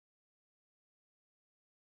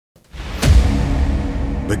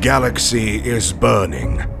The galaxy is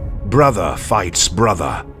burning. Brother fights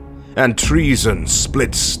brother, and treason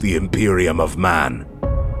splits the Imperium of Man.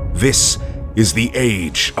 This is the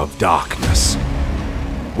Age of Darkness.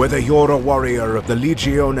 Whether you're a warrior of the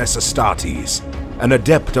Legiones Astartes, an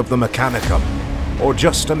adept of the Mechanicum, or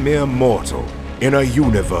just a mere mortal in a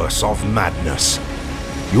universe of madness,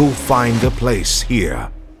 you'll find a place here.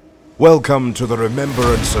 Welcome to the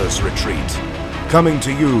Remembrancer's Retreat, coming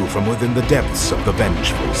to you from within the depths of the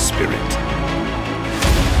Vengeful Spirit.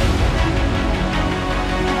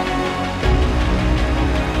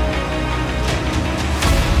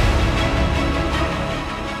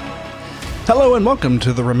 Hello and welcome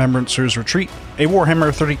to the Remembrancer's Retreat, a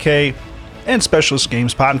Warhammer 30k and Specialist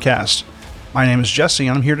Games podcast. My name is Jesse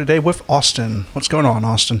and I'm here today with Austin. What's going on,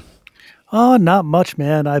 Austin? Oh, not much,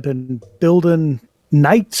 man. I've been building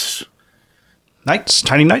knights. Knights?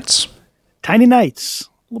 Tiny knights? Tiny knights.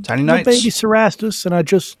 Tiny little knights. baby Cerastus, and I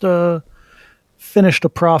just finished a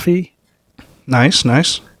prophy. Nice,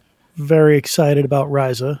 nice. Very excited about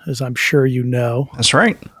Ryza, as I'm sure you know. That's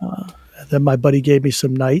right. Then my buddy gave me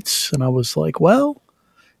some knights, and I was like, well,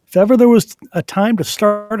 if ever there was a time to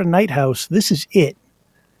start a night house, this is it.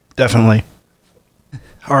 Definitely.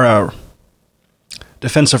 Our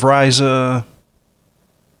Defensive Ryza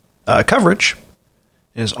coverage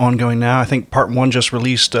is ongoing now. I think part 1 just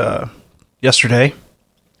released yesterday,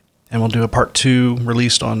 and we'll do a part 2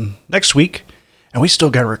 released on next week, and we still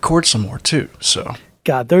got to record some more too, so...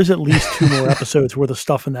 God, there's at least 2 more episodes worth of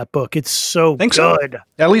stuff in that book. It's so Think good. So.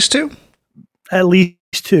 At least 2? At least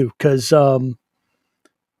 2, because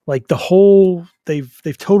like the whole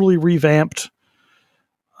they've totally revamped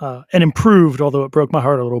and improved, although it broke my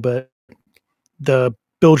heart a little bit, the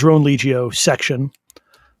build your own Legio section.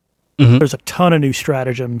 Mm-hmm. There's a ton of new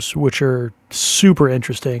stratagems which are super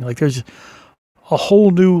interesting. Like there's a whole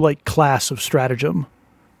new like class of stratagem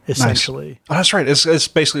essentially. Nice. Oh, that's right. It's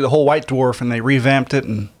basically the whole White Dwarf, and they revamped it,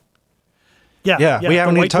 and yeah, we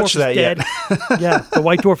haven't even touched that yet. Yeah, the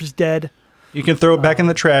White Dwarf is dead. You can throw it back in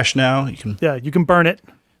the trash now. You can burn it.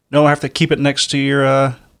 No, have to keep it next to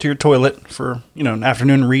your toilet for an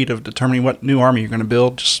afternoon read of determining what new army you're going to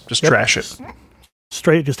build. Just trash it.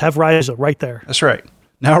 Straight, just have Ryza right there. That's right.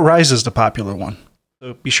 Now Ryza is the popular one.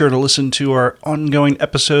 So be sure to listen to our ongoing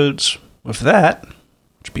episodes with that,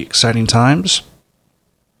 which will be exciting times.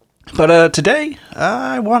 But today,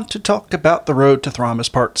 I want to talk about The Road to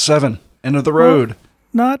Thramas Part 7, End of the Road.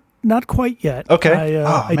 Well, not quite yet. Okay.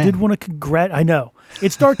 I did want to I know.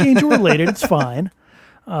 It's Dark Angel related. It's fine.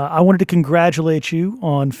 I wanted to congratulate you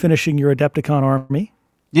on finishing your Adepticon army.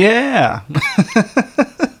 Yeah.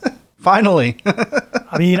 Finally.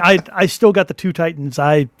 I mean, I still got the 2 Titans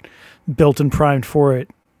I built and primed for it.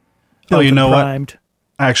 You know what?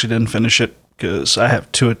 I actually didn't finish it because I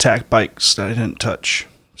have 2 attack bikes that I didn't touch.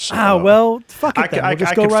 So, well, fuck it then. We'll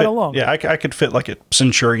just go right along. Yeah, I could fit like a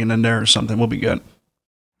Centurion in there or something. We'll be good.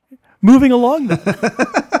 Moving along then.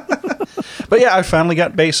 But yeah, I finally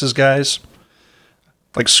got bases, guys.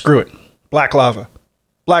 Like, screw it. Black lava,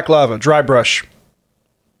 dry brush,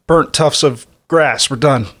 burnt tufts of grass. We're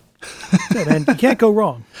done. Yeah, man, you can't go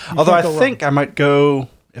wrong. Although I think I might go,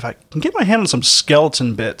 if I can get my hand on some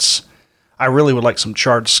skeleton bits, I really would like some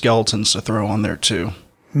charred skeletons to throw on there too.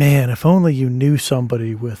 Man, if only you knew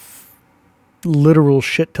somebody with literal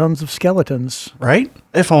shit tons of skeletons. Right?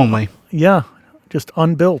 If only. Yeah, just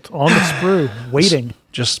unbuilt, on the sprue, waiting.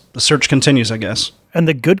 Just the search continues, I guess. And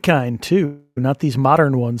the good kind, too. Not these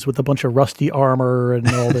modern ones with a bunch of rusty armor and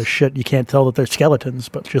all this shit. You can't tell that they're skeletons,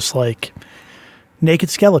 but just like naked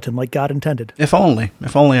skeleton, like God intended. If only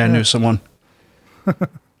I knew someone.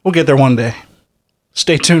 We'll get there one day.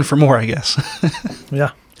 Stay tuned for more, I guess.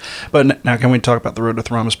 Yeah. But now can we talk about The Road to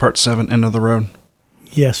Thramas Part 7, End of the Road?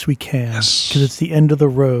 Yes, we can. Yes. Because it's the end of the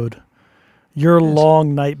road. Your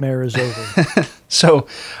long nightmare is over. So,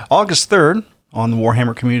 August 3rd, on the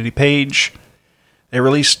Warhammer community page, they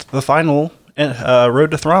released the final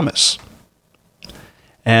Road to Thramas.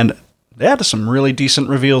 And they had some really decent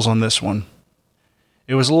reveals on this one.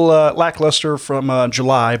 It was a little lackluster from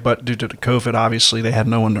July, but due to the COVID, obviously, they had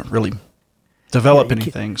no one to really develop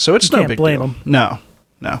anything. So it's no big deal. Them. No.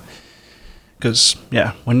 Because,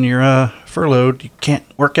 when you're furloughed, you can't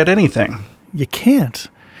work at anything. You can't.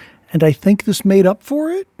 And I think this made up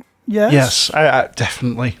for it. Yes. Yes, I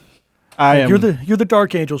definitely. I am. You're the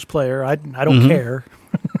Dark Angels player. I don't care.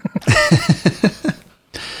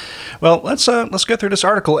 Well, let's go through this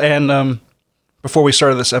article. And before we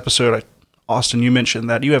started this episode, Austin, you mentioned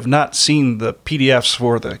that you have not seen the PDFs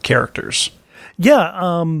for the characters.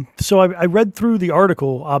 Yeah. So I read through the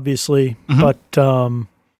article, obviously, but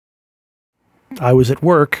I was at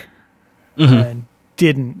work and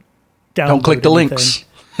didn't download Don't click the anything. links.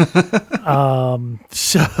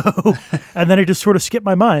 So, and then it just sort of skipped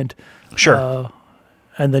my mind. Sure.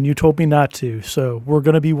 And then you told me not to. So we're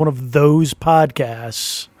going to be one of those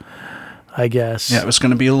podcasts, I guess. Yeah, it was going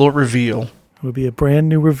to be a little reveal. It would be a brand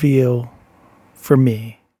new reveal for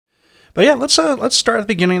me. But yeah, let's start at the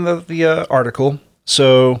beginning of the article.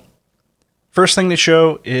 So, first thing they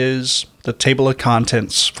show is the table of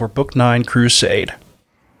contents for Book 9 Crusade.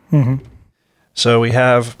 Mm-hmm. So we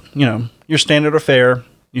have, your standard affair.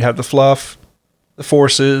 You have the fluff, the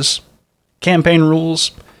forces, campaign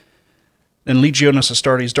rules, then Legionis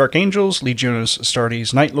Astartes Dark Angels, Legionis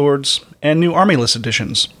Astartes Night Lords, and new army list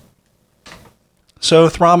additions. So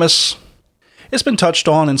Thramas, it's been touched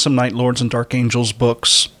on in some Night Lords and Dark Angels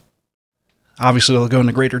books. Obviously, they'll go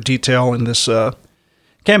into greater detail in this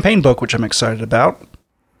campaign book, which I'm excited about.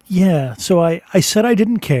 Yeah, so I said I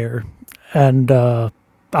didn't care, and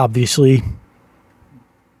obviously,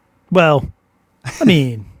 well, I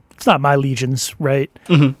mean, it's not my legions, right?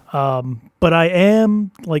 Mm-hmm. But I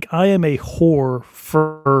am a whore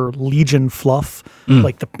for Legion fluff,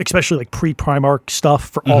 especially like pre-Primarch stuff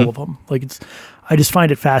for all of them. I just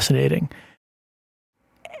find it fascinating.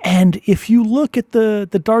 And if you look at the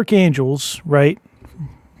Dark Angels, right?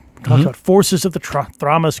 Talks about Forces of the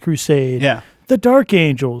Thramas Crusade. Yeah. The Dark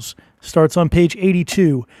Angels starts on page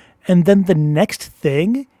 82, and then the next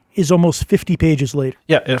thing is almost 50 pages later.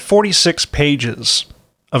 Yeah, 46 pages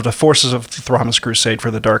of the Forces of the Thramas Crusade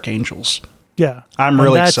for the Dark Angels. Yeah. I'm And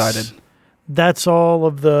really that's- excited. That's all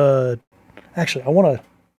of the... Actually, I want to...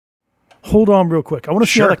 Hold on real quick. I want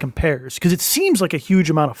to see how Sure. that compares, because it seems like a huge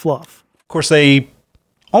amount of fluff. Of course, they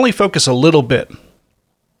only focus a little bit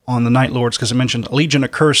on the Night Lords, because I mentioned Legion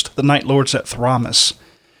Accursed, the Night Lords at Thramas,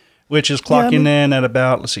 which is clocking in at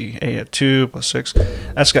about, let's see, 8 at 2 plus 6.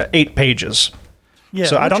 That's got 8 pages. Yeah.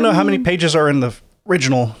 So I don't know how many pages are in the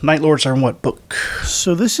original. Night Lords are in what book?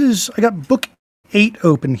 So this is... I got book 8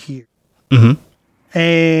 open here. Mm-hmm.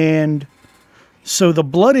 And so the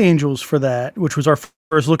Blood Angels for that, which was our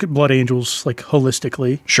first look at Blood Angels, like,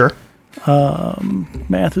 holistically. Sure.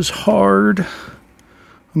 Math is hard.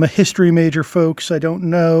 I'm a history major, folks. I don't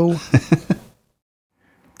know.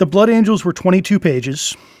 The Blood Angels were 22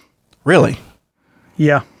 pages. Really?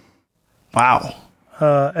 Yeah. Wow.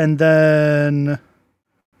 And then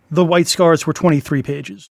the White Scars were 23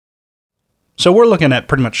 pages. So we're looking at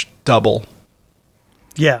pretty much double,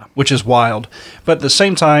 Yeah. which is wild. But at the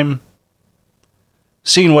same time,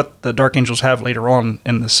 seeing what the Dark Angels have later on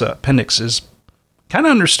in this appendix is kind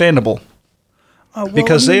of understandable.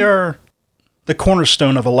 Because they are the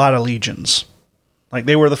cornerstone of a lot of legions. Like,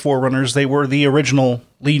 they were the Forerunners. They were the original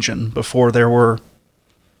legion before there were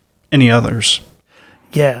any others.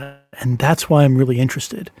 Yeah. And that's why I'm really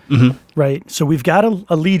interested. Mm-hmm. Right? So we've got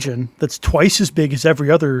a legion that's twice as big as every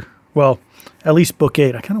other, well, at least book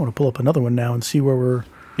 8. I kind of want to pull up another one now and see where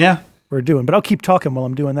we're doing. But I'll keep talking while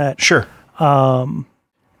I'm doing that. Sure. And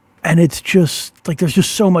it's just, like, there's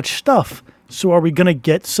just so much stuff. So are we going to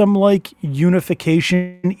get some, like,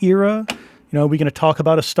 unification era? Are we going to talk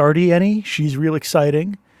about Astarte any? She's real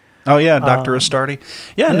exciting. Oh, yeah, Dr. Astarte.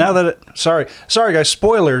 Yeah, now that sorry guys,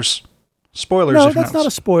 spoilers. Spoilers. No, if that's not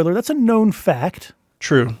a spoiler. That's a known fact.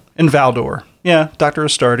 True. In Valdor. Yeah, Dr.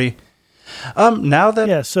 Astarte. Now that...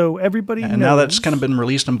 Yeah, so everybody knows. now that's kind of been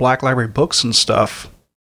released in Black Library books and stuff.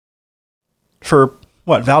 For,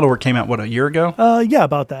 what, Valdor came out, a year ago? Yeah,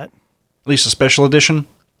 about that. At least a special edition.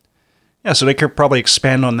 Yeah, so they could probably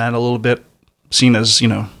expand on that a little bit, seen as,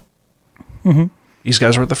 these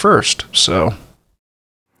guys were the first, so...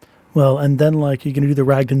 Well, and then, like, you're going to do the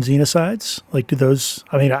Ragdan Xenocides? Like, do those...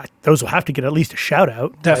 I mean, those will have to get at least a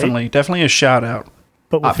shout-out. Definitely, right? definitely a shout-out.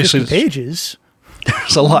 But with Obviously, 50 pages...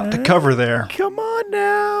 There's a lot to cover there. Come on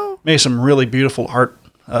now! Maybe some really beautiful art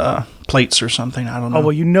plates or something, I don't know.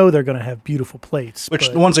 Oh, well, they're going to have beautiful plates. Which,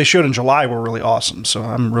 but- the ones they showed in July were really awesome, so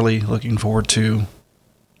I'm really looking forward to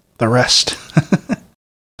the rest.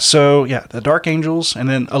 So, yeah, the Dark Angels, and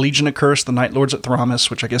then A Legion Accursed, the Night Lords at Thramas,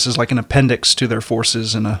 which I guess is like an appendix to their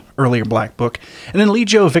forces in an earlier Black Book. And then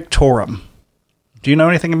Legio Victorum. Do you know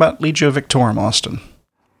anything about Legio Victorum, Austin?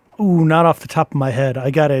 Ooh, not off the top of my head. I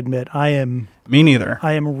got to admit, I am Me neither.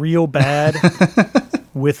 real bad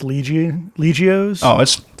with Legios. Oh,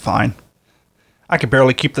 it's fine. I could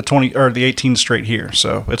barely keep the 20 or the 18 straight here,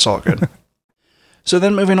 so it's all good. So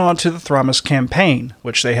then moving on to the Thramas campaign,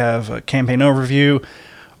 which they have a campaign overview,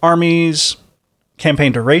 armies,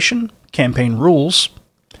 campaign duration, campaign rules,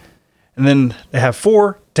 and then they have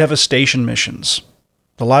 4 devastation missions.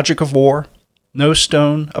 The Logic of War, No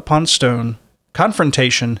Stone Upon Stone,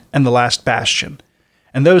 Confrontation, and The Last Bastion.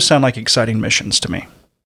 And those sound like exciting missions to me.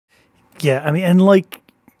 Yeah, I mean, and like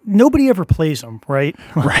nobody ever plays them, right?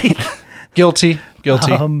 Right. Guilty.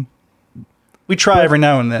 We try every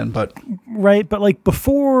now and then, but right. But like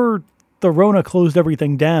before the Rona closed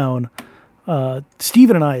everything down,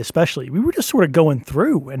 Steven and I especially, we were just sort of going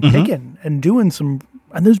through and picking and doing some,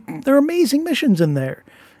 and there are amazing missions in there.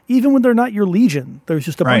 Even when they're not your Legion, there's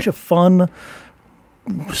just a bunch of fun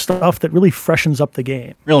stuff that really freshens up the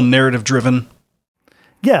game. Real narrative driven.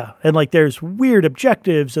 Yeah, and like there's weird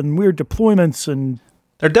objectives and weird deployments, and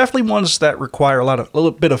they're definitely ones that require a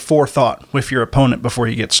little bit of forethought with your opponent before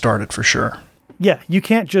you get started, for sure. Yeah, you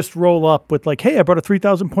can't just roll up with like, hey, I brought a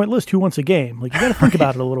 3,000 point list. Who wants a game? Like you got to think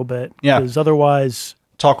about it a little bit. Yeah, because otherwise,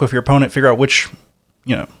 talk with your opponent, figure out which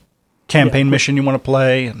campaign mission you want to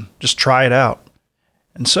play, and just try it out.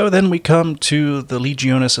 And so then we come to the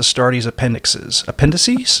Legionis Astartes appendices.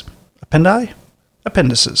 Appendices.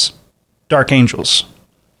 Dark Angels.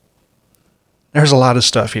 There's a lot of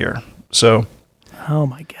stuff here. So, oh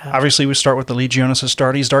my god. Obviously, we start with the Legionis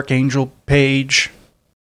Astartes Dark Angel page.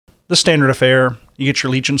 The standard affair. You get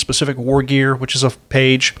your Legion-specific war gear, which is a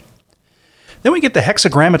page. Then we get the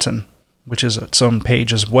Hexagrammaton, which is its own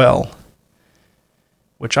page as well.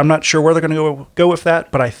 Which I'm not sure where they're going to go with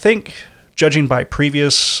that, but I think, judging by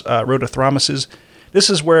previous Road to Thramas, this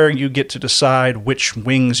is where you get to decide which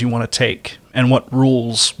wings you want to take and what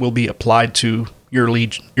rules will be applied to your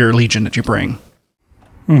legion that you bring.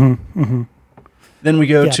 Then we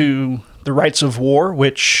go to the Rites of War,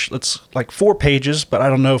 which it's like 4 pages, but I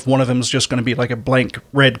don't know if one of them is just going to be like a blank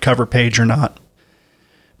red cover page or not.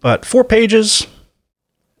 But 4 pages,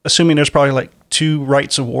 assuming there's probably like 2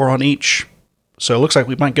 Rites of War on each. So it looks like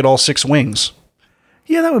we might get all 6 wings.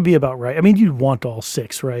 Yeah, that would be about right. I mean, you'd want all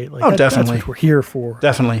 6, right? Like definitely. That's what we're here for.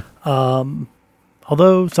 Definitely.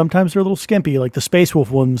 Although sometimes they're a little skimpy, like the Space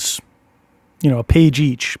Wolf ones, a page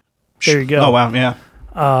each. There you go. Oh, wow, yeah.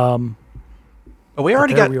 But we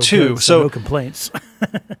already got 2, good, so no complaints.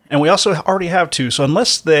 And we also already have 2, so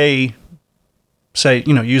unless they say,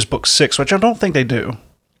 use book 6, which I don't think they do,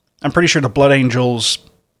 I'm pretty sure the Blood Angels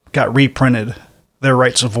got reprinted their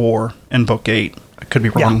Rites of War in book 8. I could be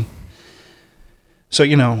wrong. Yeah. So,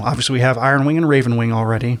 obviously we have Iron Wing and Raven Wing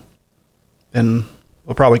already, and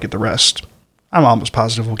we'll probably get the rest. I'm almost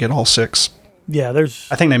positive we'll get all 6. Yeah,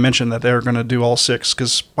 I think they mentioned that they're going to do all 6,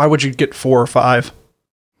 because why would you get 4 or 5?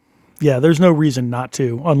 Yeah, there's no reason not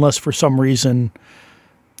to, unless for some reason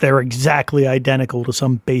they're exactly identical to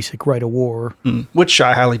some basic Rite of War. Which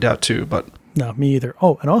I highly doubt too, but... No, me either.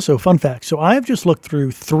 Oh, and also, fun fact. So I've just looked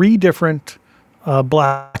through 3 different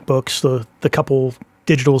black books, the couple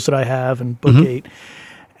digitals that I have in book 8.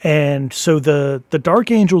 And so the Dark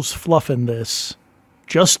Angels fluff in this,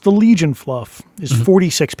 just the Legion fluff, is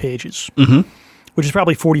 46 pages. Which is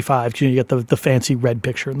probably 45, because you get the fancy red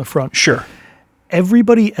picture in the front. Sure.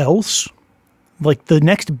 Everybody else, like the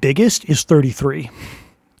next biggest, is 33.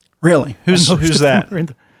 Really? Who's that?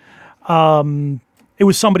 It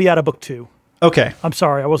was somebody out of book 2. Okay. I'm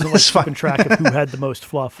sorry, I wasn't keeping track of who had the most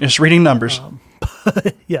fluff. Just reading numbers.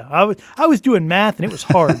 Yeah, I was doing math and it was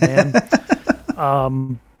hard, man.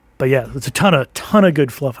 But yeah, it's a ton of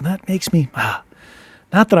good fluff, and that makes me not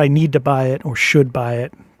that I need to buy it or should buy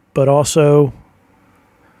it, but also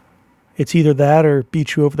it's either that or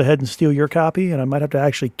beat you over the head and steal your copy, and I might have to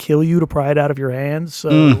actually kill you to pry it out of your hands.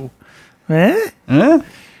 So,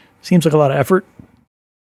 seems like a lot of effort.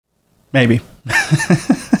 Maybe.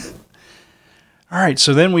 All right,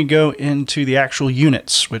 so then we go into the actual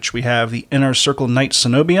units, which we have the Inner Circle Knight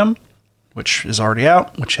Cenobium, which is already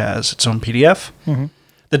out, which has its own PDF.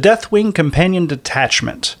 The Deathwing Companion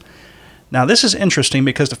Detachment. Now, this is interesting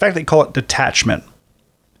because the fact they call it detachment.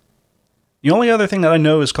 The only other thing that I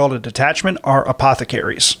know is called a detachment are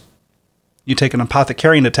apothecaries. You take an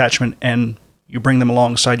apothecarian detachment and you bring them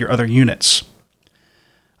alongside your other units.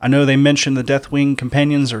 I know they mentioned the Deathwing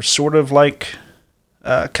Companions are sort of like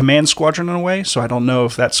Command Squadron in a way, so I don't know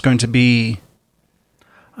if that's going to be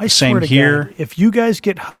the same here. God, if you guys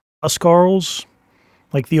get Huskarls,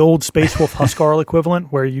 like the old Space Wolf Huskarl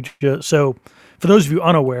equivalent, where you just... So, for those of you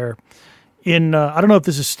unaware, in I don't know if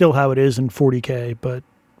this is still how it is in 40K, but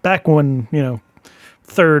back when, 3rd,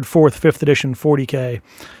 4th, 5th edition 40K,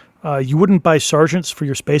 you wouldn't buy sergeants for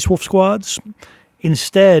your Space Wolf squads.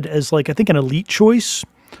 Instead, as like, I think an elite choice,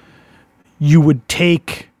 you would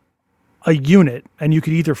take a unit and you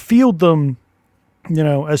could either field them,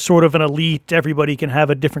 as sort of an elite, everybody can have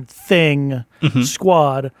a different thing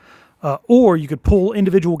squad, or you could pull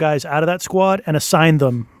individual guys out of that squad and assign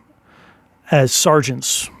them as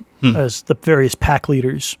sergeants, as the various pack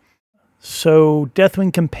leaders. So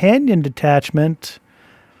Deathwing Companion Detachment,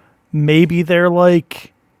 maybe they're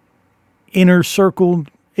like Inner Circle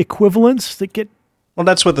equivalents that get... Well,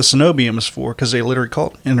 that's what the Cenobium is for, because they literally call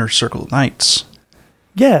it Inner Circle Knights.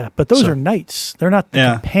 Yeah, but those are knights. They're not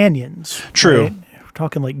the companions. True. Right? We're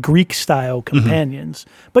talking like Greek-style companions.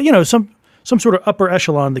 But, some sort of upper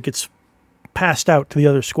echelon that gets passed out to the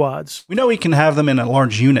other squads. We know we can have them in a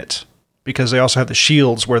large unit, because they also have the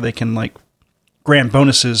shields where they can, grant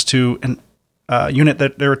bonuses to an unit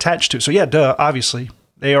that they're attached to. So, yeah, obviously.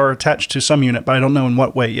 They are attached to some unit, but I don't know in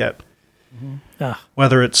what way yet.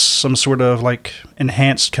 Whether it's some sort of,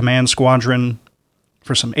 enhanced command squadron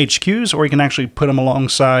for some HQs, or you can actually put them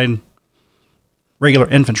alongside regular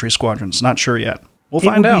infantry squadrons. Not sure yet. We'll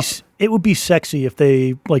find out. It would be sexy if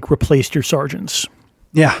they replaced your sergeants.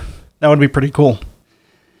 Yeah, that would be pretty cool.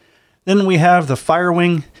 Then we have the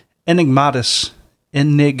Firewing Enigmatis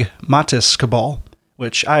Cabal,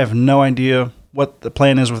 which I have no idea what the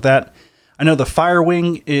plan is with that. I know the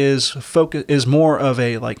Firewing is more of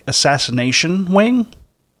a assassination wing,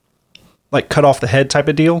 cut off the head type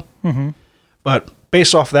of deal. Mm-hmm. But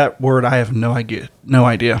based off that word, I have no idea.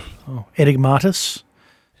 Oh, Enigmatis?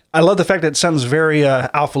 I love the fact that it sounds very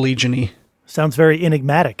Alpha Legion-y. Sounds very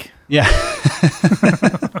enigmatic. Yeah.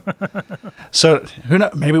 So, who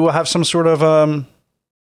knows? Maybe we'll have some sort of...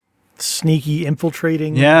 sneaky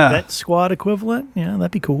infiltrating vet squad equivalent? Yeah,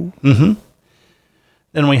 that'd be cool. Mm-hmm.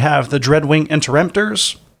 Then we have the Dreadwing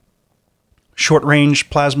Interrupters. Short-range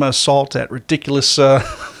plasma assault at ridiculous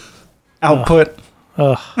output.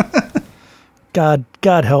 God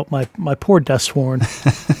help my poor Deathsworn.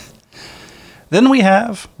 Then we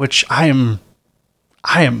have, which I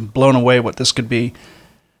am blown away what this could be,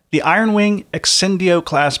 the Ironwing Excendio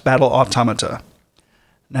class battle automata.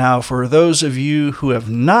 Now, for those of you who have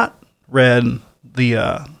not read the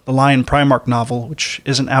Lion Primarch novel, which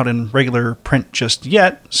isn't out in regular print just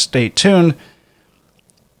yet, stay tuned.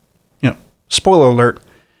 Spoiler alert,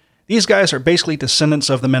 these guys are basically descendants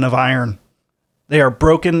of the Men of Iron. They are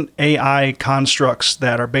broken AI constructs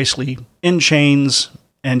that are basically in chains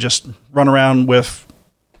and just run around with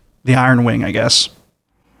the Iron Wing, I guess.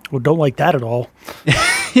 Well, don't like that at all.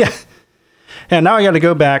 Yeah. And now I got to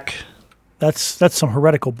go back. That's some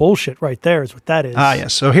heretical bullshit right there is what that is.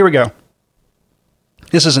 Yes. So here we go.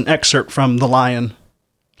 This is an excerpt from The Lion,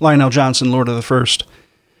 Lionel Johnson, Lord of the First.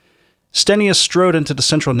 Stenius strode into the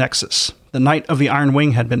central nexus. The Knight of the Iron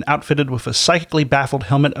Wing had been outfitted with a psychically baffled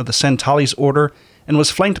helmet of the Centalis Order and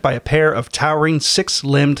was flanked by a pair of towering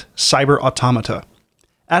six-limbed cyber automata.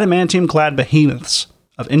 Adamantium-clad behemoths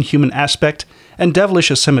of inhuman aspect and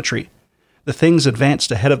devilish asymmetry. The things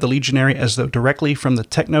advanced ahead of the legionary as though directly from the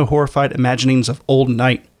techno-horrified imaginings of old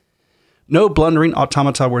Night. No blundering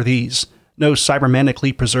automata were these. No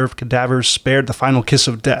cybermanically preserved cadavers spared the final kiss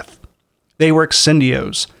of death. They were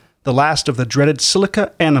Excendios, the last of the dreaded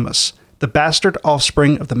Silica Animus, the bastard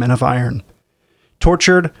offspring of the Men of Iron.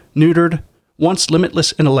 Tortured, neutered, once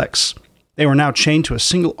limitless intellects, they were now chained to a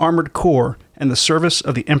single armored core and the service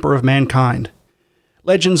of the Emperor of Mankind.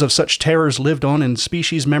 Legends of such terrors lived on in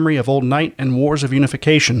species memory of old Night and wars of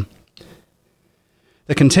unification.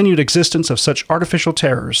 The continued existence of such artificial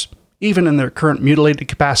terrors, even in their current mutilated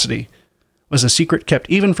capacity, was a secret kept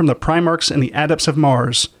even from the Primarchs and the Adepts of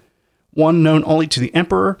Mars, one known only to the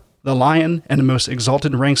Emperor, the Lion, and the most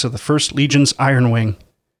exalted ranks of the First Legion's Iron Wing.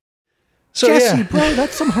 So, Jesse, bro,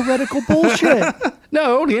 that's some heretical bullshit.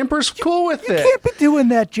 No, the Emperor's cool with it. You can't be doing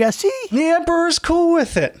that, Jesse. The Emperor's cool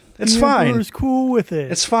with it. It's fine. The Emperor's cool with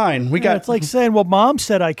it. It's fine. It's like saying, well, Mom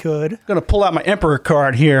said I could. I'm going to pull out my Emperor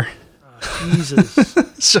card here. Oh, Jesus.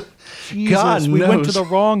 So, Jesus, God we knows. went to the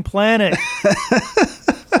wrong planet.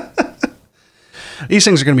 These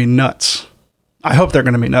things are going to be nuts. I hope they're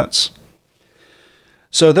going to be nuts.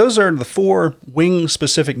 So those are the 4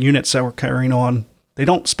 wing-specific units that we're carrying on. They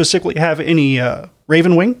don't specifically have any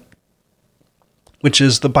Raven Wing, which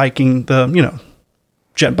is the biking,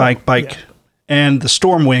 jet bike, and the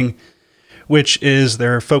Storm Wing, which is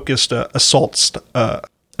their focused assault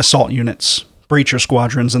units, breacher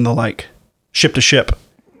squadrons, and the like, ship to ship.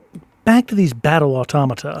 Back to these battle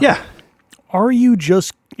automata. Yeah. Are you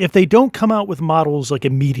just, if they don't come out with models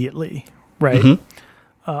immediately, right? Mm-hmm.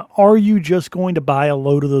 Are you just going to buy a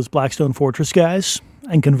load of those Blackstone Fortress guys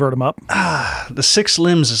and convert them up? The 6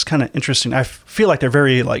 limbs is kind of interesting. I feel like they're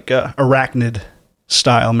very arachnid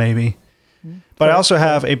style, maybe. But I also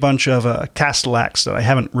have a bunch of Castellax that I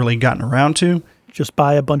haven't really gotten around to. Just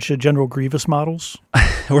buy a bunch of General Grievous models?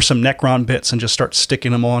 Or some Necron bits and just start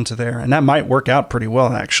sticking them onto there. And that might work out pretty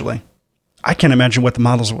well, actually. I can't imagine what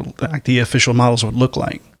the official models would look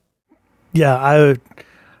like. Yeah,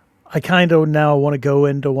 I kind of now want to go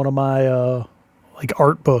into one of my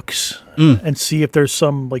art books and see if there's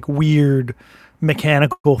some weird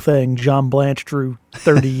mechanical thing John Blanche drew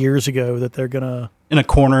 30 years ago that they're gonna in a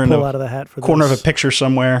corner, pull out of the hat for corner this. of a picture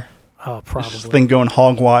somewhere. Oh, probably. This thing going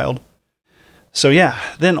hog wild. So yeah,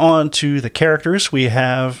 then on to the characters. We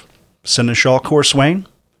have Seneschal Corswain,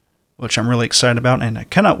 which I'm really excited about, and I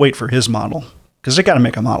cannot wait for his model, because they got to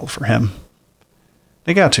make a model for him.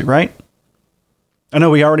 They got to, right? I know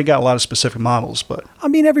we already got a lot of specific models, but... I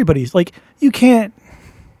mean, everybody's, like, you can't...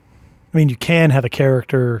 I mean, you can have a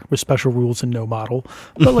character with special rules and no model,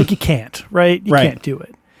 but, like, you can't, right? You can't do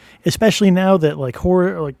it. Especially now that, like,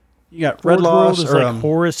 you got Redloss is or... like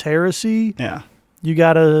Horus Heresy. Yeah. You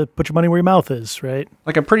gotta put your money where your mouth is, right?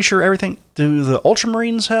 Like, I'm pretty sure everything... Do the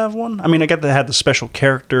Ultramarines have one? I mean, I get they had the special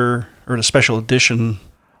character or the special edition.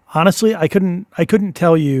 Honestly, I couldn't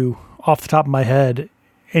tell you off the top of my head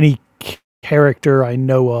any character I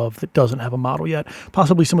know of that doesn't have a model yet.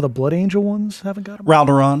 Possibly some of the Blood Angel ones haven't got a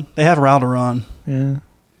model. Ralderon. They have Ralderon. Yeah.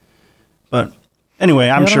 But anyway,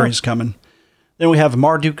 I'm sure know. he's coming. Then we have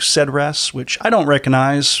Marduk Cedras, which I don't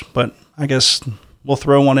recognize, but I guess we'll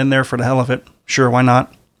throw one in there for the hell of it. Sure, why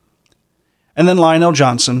not? And then Lionel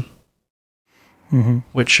Johnson,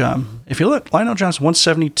 which, if you look, Lionel Johnson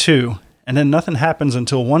 172, and then nothing happens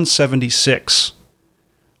until 176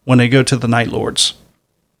 when they go to the Night Lords.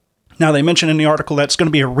 Now, they mention in the article that's going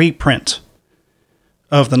to be a reprint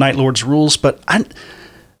of the Night Lords rules, but I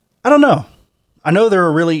don't know. I know they're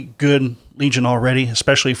a really good Legion already,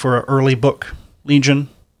 especially for an early book Legion.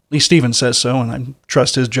 At least Steven says so, and I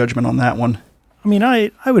trust his judgment on that one. I mean, I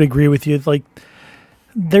would agree with you. Like,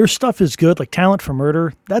 their stuff is good. Like, Talent for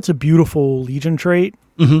Murder, that's a beautiful Legion trait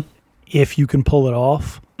if you can pull it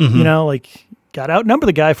off. You know, like, got to outnumber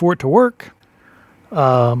the guy for it to work.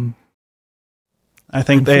 I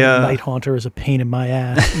think they... Night Haunter is a pain in my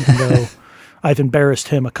ass, even though I've embarrassed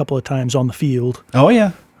him a couple of times on the field. Oh,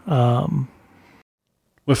 yeah.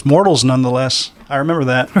 With mortals, nonetheless. I remember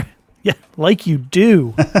that. Yeah, like you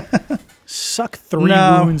do. Suck 3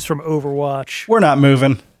 wounds from Overwatch. We're not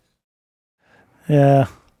moving. Yeah.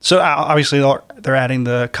 So, obviously, they're adding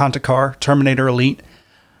the Kantakar, Terminator Elite.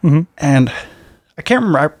 And I can't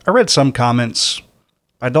remember. I read some comments.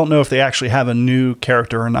 I don't know if they actually have a new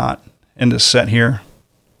character or not in this set here.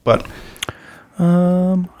 But...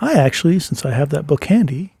 I actually, since I have that book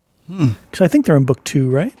handy, because I think they're in book 2,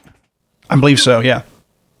 right? I believe so, yeah.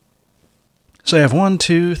 So I have 1,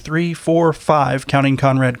 2, 3, 4, 5, counting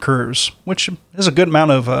Conrad Kurz, which is a good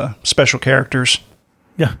amount of special characters.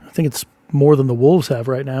 Yeah, I think it's more than the Wolves have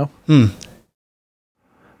right now.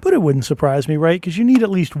 But it wouldn't surprise me, right? Because you need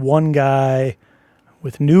at least one guy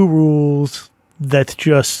with new rules that's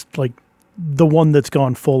just like the one that's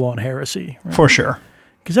gone full on heresy. Right? For sure.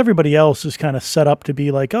 Because everybody else is kind of set up to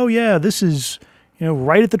be like, oh yeah, this is, you know,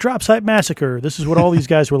 right at the drop site massacre. This is what all these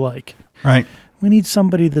guys were like. Right. We need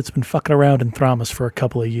somebody that's been fucking around in Thramas for a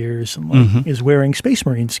couple of years and like is wearing Space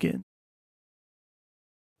Marine skin.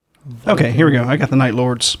 Okay, here we go. I got the Night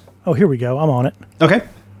Lords. Oh, here we go. I'm on it. Okay.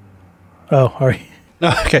 Oh, all right.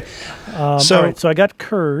 Okay. All right, so I got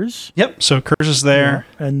Kurz. Yep, so Kurz is there.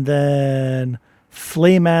 Yeah, and then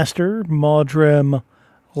Flaymaster, Modrim,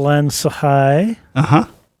 Lansahai.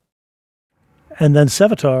 And then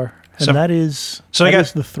Sevatar. And So- that is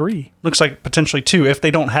the 3. Looks like potentially 2, if they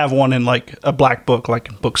don't have one in like a black book,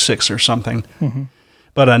 like book 6 or something.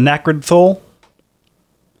 But Nacrid Thol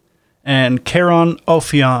and Charon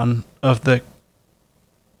Ophion of the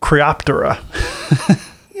Creoptera.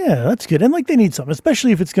 Yeah, that's good. And like they need something,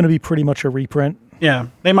 especially if it's going to be pretty much a reprint. Yeah,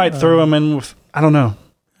 they might throw them in with, I don't know,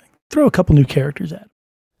 Throw a couple new characters at it.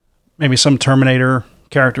 maybe some Terminator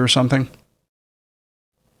character or something.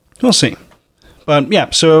 We'll see. But yeah,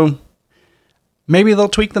 so maybe they'll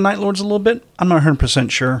tweak the Night Lords a little bit. I'm not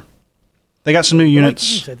 100% sure. They got some new units.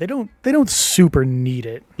 Like you said, they don't super need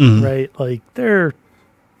it, right? Like they're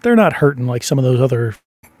not hurting like some of those other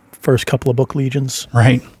first couple of book legions.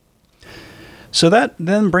 Right. So that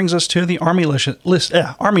then brings us to the Army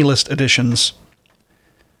list editions.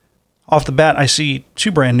 Off the bat, I see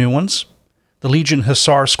 2 brand new ones. The Legion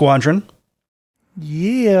Hussar Squadron.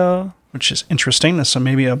 Yeah. Which is interesting. That's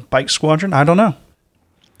maybe a bike squadron. I don't know.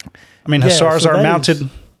 I mean, Yeah, Hussars so are that mounted.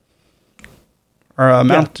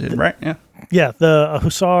 Right? Yeah. Yeah, a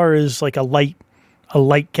Hussar is like a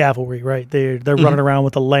light cavalry, right? They're running around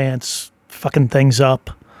with a lance, fucking things up.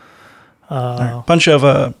 A bunch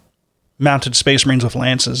of mounted Space Marines with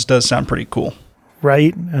lances does sound pretty cool.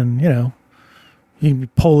 Right? And, you know, you can be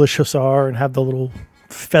Polish Hussar and have the little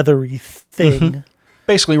feathery thing.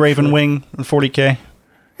 Basically Raven Wing and 40K.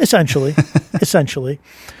 Essentially.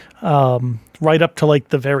 Right up to like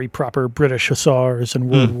the very proper British Hussars in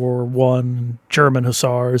World War I, and German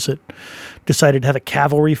Hussars that decided to have a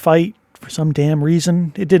cavalry fight for some damn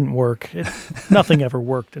reason, it didn't work. Nothing ever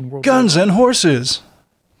worked in World Guns War and horses.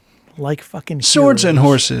 I. Like fucking Swords and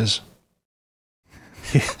heroes. horses.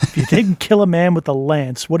 If you didn't kill a man with a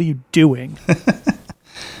lance, what are you doing? Then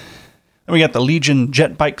we got the Legion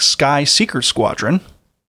Jet Bike Sky Seeker Squadron.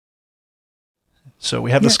 So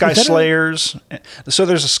we have the Sky Slayers. So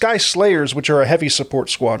there's the Sky Slayers, which are a heavy support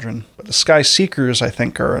squadron. But the Sky Seekers, I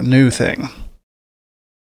think, are a new thing.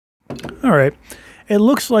 All right. It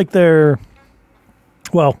looks like they're,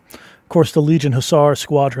 well, of course, the Legion Hussar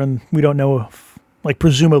Squadron, we don't know if, like,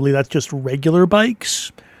 presumably that's just regular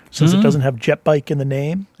bikes, since it doesn't have jet bike in the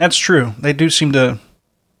name. That's true. They do seem to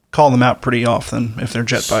call them out pretty often if they're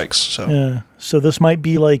jet bikes. So Yeah. So this might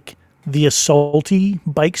be like the Assaulty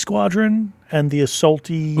Bike Squadron and the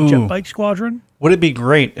Assaulty Jet Bike Squadron. would it be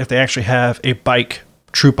great if they actually have a bike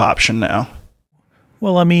troop option now?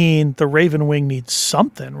 Well, I mean, the Raven Wing needs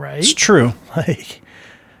something, right? It's true. Like,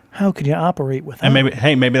 how can you operate with that?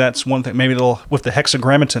 And maybe that's one thing. Maybe they'll, with the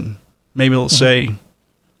hexagrammaton, maybe they'll say,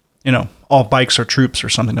 you know, all bikes are troops or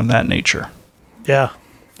something of that nature. Yeah.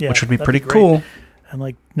 Which would be that'd pretty great. cool. And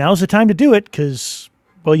like, now's the time to do it because,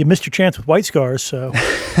 well, you missed your chance with White Scars, so.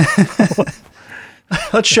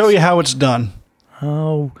 Let's show you how it's done.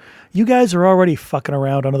 Oh, you guys are already fucking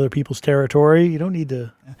around on other people's territory. You don't need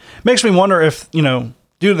to. Makes me wonder if, you know,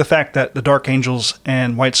 due to the fact that the Dark Angels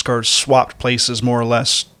and White Scars swapped places more or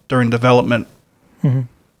less during development,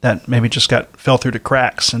 that maybe just fell through the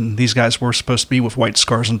cracks, and these guys were supposed to be with White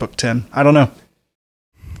Scars in Book 10. I don't know.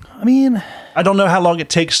 I mean, I don't know how long it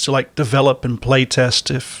takes to like develop and play test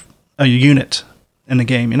if a unit in the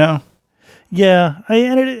game, you know? yeah,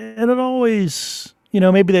 and it always, you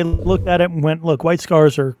know, maybe they looked at it and went, look, White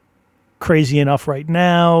Scars are crazy enough right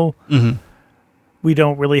now. We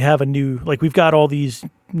don't really have a new, like, we've got all these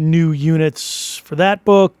new units for that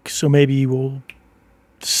book, so maybe we'll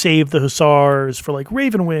save the Hussars for like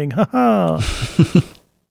Raven Wing. Haha.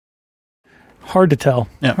 Hard to tell.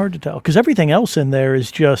 Yeah. Hard to tell. Because everything else in there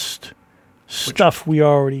is just stuff we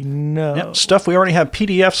already know. Yep, stuff we already have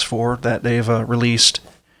PDFs for that they've released.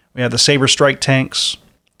 We have the Saber Strike tanks,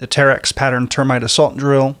 the Terex pattern Termite Assault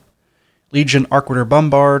Drill, Legion Arquitter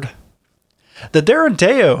Bombard. The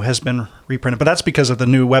Deradeo has been reprinted, but that's because of the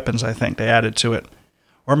new weapons, I think, they added to it.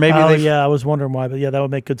 Or maybe I was wondering why, but yeah, that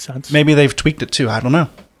would make good sense. Maybe they've tweaked it too. I don't know.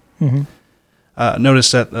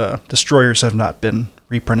 Notice that destroyers have not been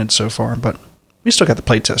reprinted so far, but we still got the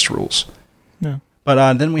playtest rules. Yeah.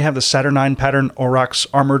 But then we have the Saturnine pattern Aurochs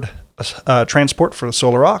armored transport for the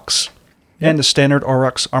Solar Ox, and the standard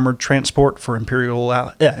Aurochs armored transport for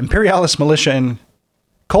Imperialis militia and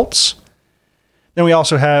cults. Then we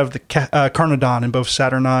also have the Carnodon in both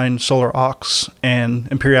Saturnine, Solar Ox, and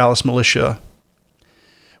Imperialis militia,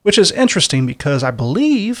 which is interesting because I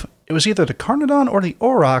believe it was either the Carnodon or the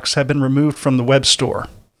Aurochs have been removed from the web store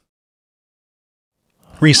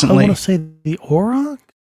recently. I want to say the Auroch?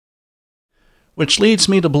 Which leads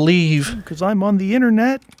me to believe... Because I'm on the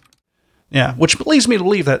internet. Yeah, which leads me to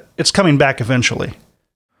believe that it's coming back eventually.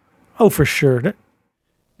 Oh, for sure.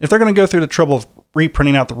 If they're going to go through the trouble of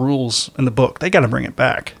reprinting out the rules in the book, they got to bring it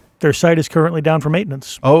back. Their site is currently down for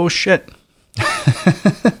maintenance. Oh, shit.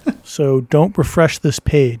 So don't refresh this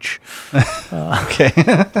page. Okay.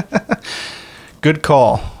 Good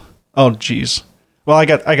call. Oh, geez. Well, I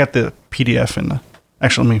got the PDF in the...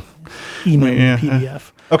 Actually, let me... Email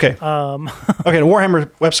PDF. Okay. Okay, the Warhammer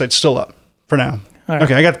website's still up for now. Right.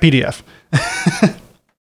 Okay, I got the PDF.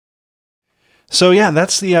 So, yeah,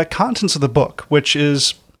 that's the contents of the book, which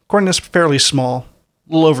is, according to this, fairly small.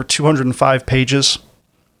 A little over 205 pages.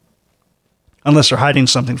 Unless they're hiding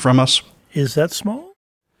something from us. Is that small?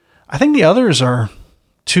 I think the others are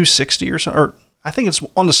 260 or so. Or I think it's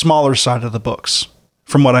on the smaller side of the books,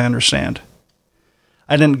 from what I understand.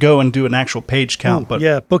 I didn't go and do an actual page count, but...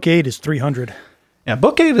 Yeah, book 8 is 300. Yeah,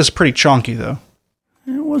 book 8 is pretty chunky, though.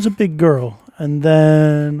 It was a big girl. And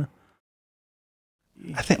then...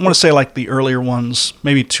 I want to say like the earlier ones,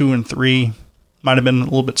 maybe 2 and 3, might have been a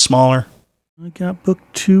little bit smaller. I got book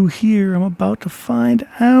 2 here. I'm about to find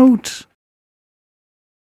out.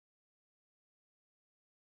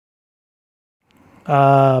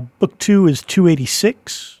 Book 2 is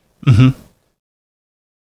 286.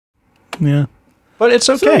 Yeah. But it's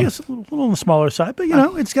So okay. it's a little on the smaller side, but you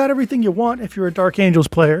know, it's got everything you want if you're a Dark Angels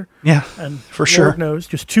player. Yeah, And for Lord sure. knows,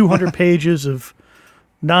 just 200 pages of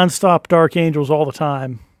nonstop Dark Angels all the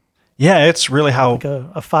time. Yeah, it's really how... Like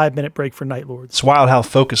a 5-minute break for Night Lords. It's wild how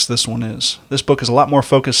focused this one is. This book is a lot more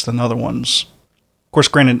focused than other ones. Of course,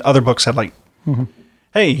 granted, other books had like,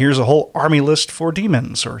 hey, here's a whole army list for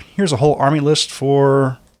demons, or here's a whole army list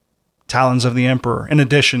for Talons of the Emperor, in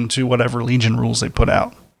addition to whatever Legion rules they put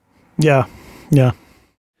out. Yeah. Yeah.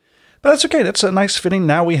 But that's okay. That's a nice fitting.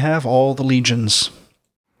 Now we have all the legions.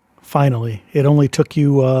 Finally. It only took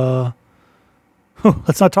you,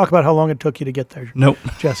 let's not talk about how long it took you to get there. Nope.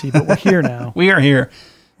 Jesse, but we're here now. We are here.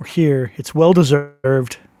 We're here. It's well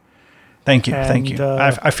deserved. Thank you. Thank you.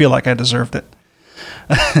 I feel like I deserved it.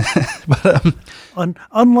 But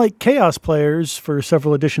unlike Chaos players for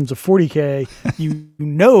several editions of 40K, you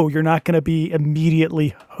know you're not going to be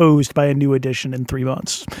immediately hosed by a new edition in 3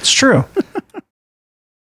 months. It's true.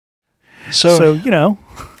 So you know.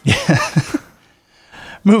 Yeah.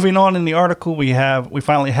 Moving on in the article, we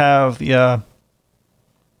finally have the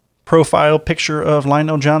profile picture of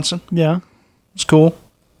Lionel Johnson. Yeah. It's cool.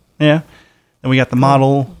 Yeah. And we got the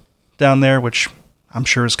model down there, which I'm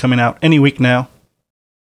sure is coming out any week now.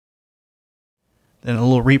 Then a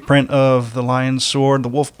little reprint of the Lion's Sword, the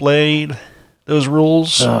Wolf Blade, those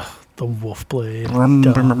rules. The Wolf Blade.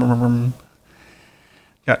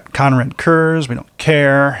 Got Conrad Kurz, we don't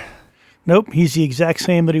care. Nope, he's the exact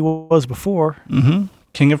same that he was before. Mm-hmm.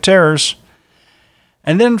 King of Terrors.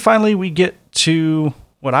 And then finally we get to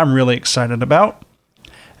what I'm really excited about.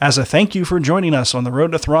 As a thank you for joining us on the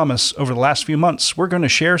road to Thramas over the last few months, we're going to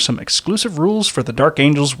share some exclusive rules for the Dark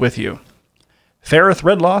Angels with you. Fareth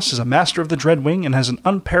Redloss is a master of the Dreadwing and has an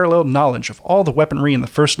unparalleled knowledge of all the weaponry in the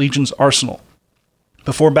First Legion's arsenal.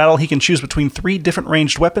 Before battle, he can choose between 3 different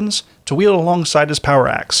ranged weapons to wield alongside his power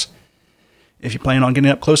axe. If you plan on getting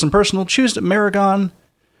up close and personal, choose the Magaron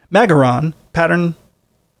pattern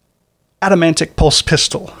Adamantic Pulse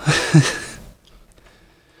Pistol.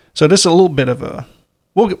 So this is a little bit of a...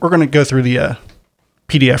 We're going to go through the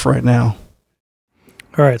PDF right now.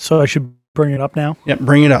 All right, so I should bring it up now? Yep,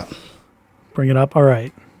 bring it up. Bring it up. All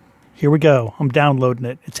right. Here we go. I'm downloading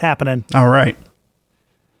it. It's happening. All right.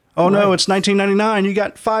 Oh, no, it's 1999. You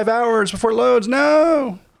got 5 hours before it loads.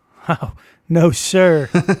 No. Oh, no, sir.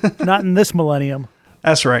 Not in this millennium.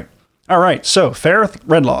 That's right. All right. So, Fareth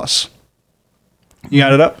Redloss. You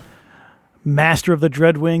got it up? Master of the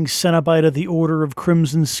Dreadwing, Cenobite of the Order of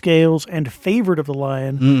Crimson Scales, and favorite of the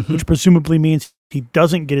Lion, which presumably means he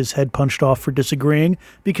doesn't get his head punched off for disagreeing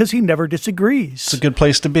because he never disagrees. It's a good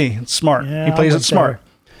place to be. It's smart. Yeah, he plays it smart.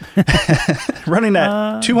 Running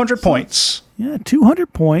at 200 points. Yeah,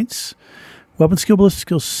 200 points. Weapon skill, ballistic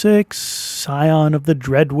skill 6. Scion of the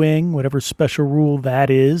Dreadwing, whatever special rule that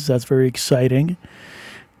is. That's very exciting.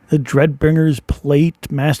 The Dreadbringer's Plate,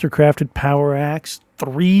 Mastercrafted Power Axe,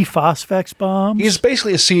 3 Phosphex bombs. He's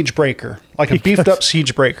basically a siege breaker, like a beefed up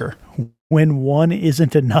siege breaker. When 1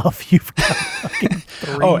 isn't enough, you've got fucking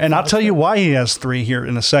 3. Oh, and I'll tell you why he has 3 here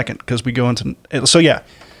in a second, because we go into... So yeah,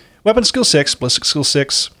 weapon skill 6, ballistic skill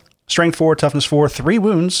 6, strength 4, toughness 4, 3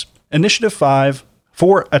 wounds, initiative 5,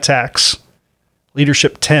 4 attacks,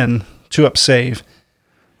 leadership 10, 2 up save.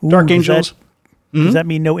 Dark Angels. Does that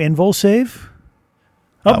mean no invul save?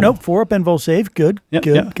 Oh, nope, 4 up invul save. Good, good.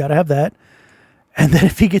 Yep. Gotta have that. And then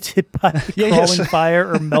if he gets hit by Crawling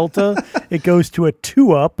Fire or Melta, it goes to a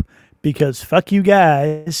 2 up because fuck you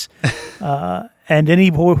guys. And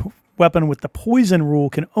any weapon with the poison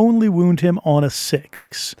rule can only wound him on a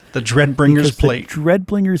 6. The Dreadbringer's Plate. The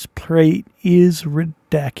Dreadbringer's Plate is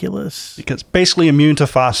ridiculous. Because basically immune to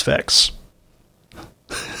Phosphex.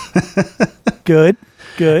 Good.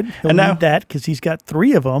 He'll And now, need that because he's got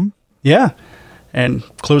 3 of them. Yeah. And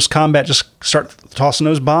close combat, just start tossing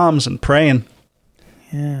those bombs and praying.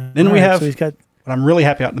 Yeah. Then we have, so he's got, what I'm really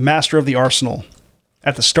happy about, the Master of the Arsenal.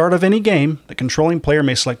 At the start of any game, the controlling player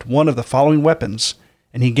may select one of the following weapons,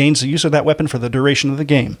 and he gains the use of that weapon for the duration of the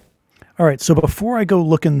game. All right, so before I go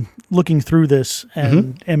looking through this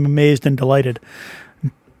and am amazed and delighted,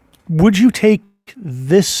 would you take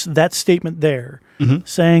that statement there,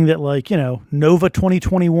 saying that, like, you know, Nova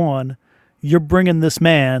 2021, you're bringing this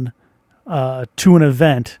man to an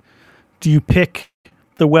event, do you pick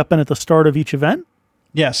the weapon at the start of each event?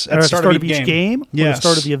 Yes, at the start of each game? Yes. Or the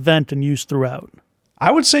start of the event and used throughout?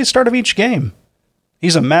 I would say start of each game.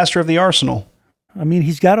 He's a master of the arsenal. I mean,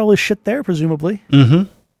 he's got all his shit there, presumably.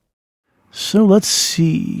 Mm-hmm. So let's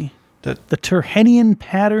see. The Terhenian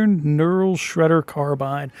patterned neural shredder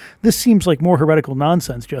carbine. This seems like more heretical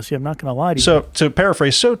nonsense, Jesse. I'm not going to lie to you. So, to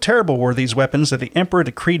paraphrase, so terrible were these weapons that the Emperor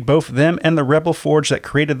decreed both them and the rebel forge that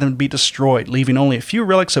created them be destroyed, leaving only a few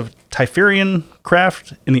relics of Typherian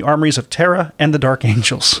craft in the armories of Terra and the Dark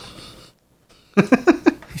Angels.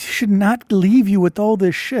 He should not leave you with all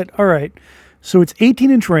this shit. All right. So it's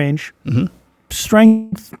 18-inch range.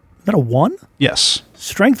 Strength, is that a 1? Yes.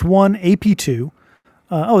 Strength 1, AP 2.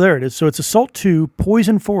 There it is. So it's Assault 2,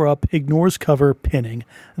 Poison 4 up, Ignores cover, Pinning.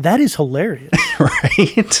 That is hilarious.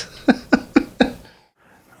 Right?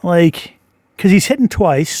 Like, because he's hitting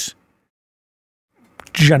twice.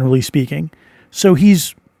 generally speaking. So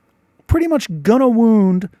he's pretty much gonna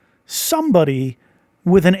wound somebody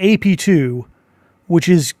with an AP2, which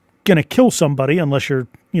is gonna kill somebody unless you're,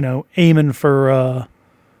 aiming for a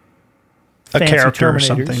character or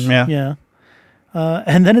something. Yeah.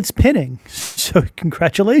 And then it's pinning. So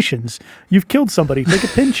congratulations, you've killed somebody. Take a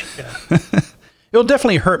pin check. It'll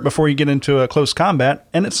definitely hurt before you get into a close combat,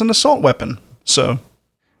 and it's an assault weapon. So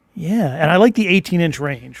yeah, and I like the 18-inch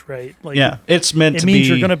range, right? Like, yeah, it's meant to be. It means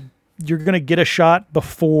you're gonna get a shot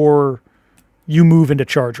before you move into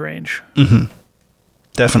charge range. Mm-hmm.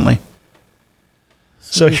 Definitely.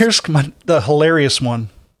 So here's the hilarious one.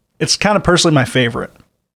 It's kind of personally my favorite.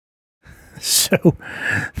 So,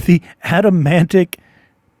 the adamantic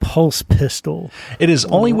pulse pistol. It is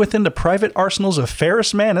only within the private arsenals of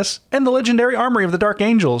Ferrus Manus and the legendary armory of the Dark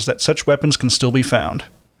Angels that such weapons can still be found.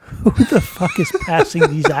 Who the fuck is passing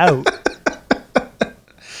these out?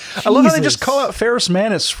 I love how they just call out Ferrus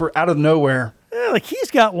Manus for out of nowhere. Yeah, like he's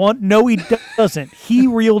got one. No, he doesn't. He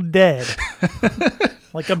real dead.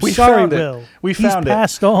 Like, I'm sorry, Will. We found it. He's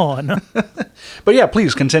passed on. But yeah,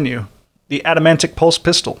 please continue. The adamantic pulse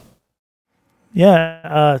pistol.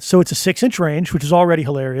 Yeah, so it's a 6-inch range, which is already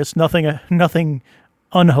hilarious. Nothing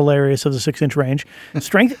unhilarious of the 6-inch range.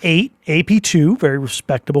 Strength 8, AP 2, very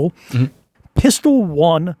respectable. Mm-hmm. Pistol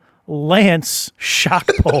 1, Lance, shock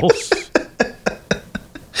pulse.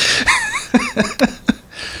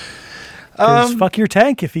 Fuck your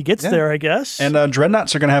tank if he gets there, I guess. And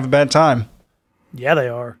dreadnoughts are going to have a bad time. Yeah, they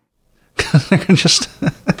are. They're just...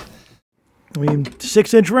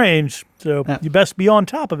 6-inch range, so you best be on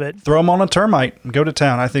top of it. Throw them on a termite and go to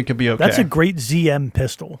town. I think it'd be okay. That's a great ZM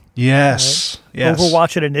pistol. Yes, right? Yes.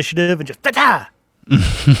 Overwatch at initiative and just ta-ta!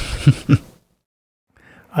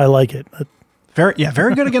 I like it.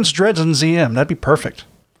 Very good against dreads and ZM. That'd be perfect.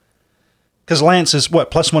 Because Lance is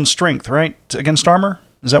what, +1 strength, right? Against armor?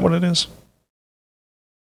 Is that what it is?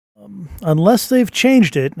 Unless they've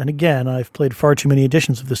changed it, and again, I've played far too many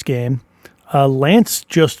editions of this game. Lance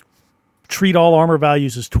just treat all armor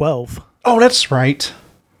values as 12. Oh, that's right.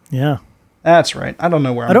 Yeah. That's right. I don't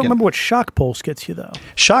know where I don't remember what shock pulse gets you, though.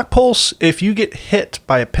 Shock pulse, if you get hit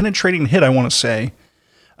by a penetrating hit, I want to say,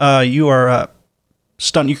 you are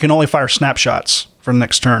stunned. You can only fire snapshots for the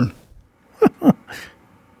next turn.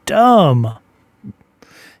 Dumb.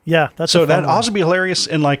 Yeah, that's so that'd also be hilarious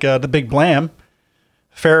in like the Big Blam.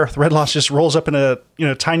 Redloss just rolls up in a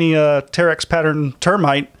tiny Terex pattern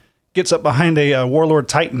termite, gets up behind a Warlord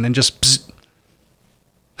Titan and just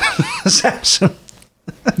zaps him.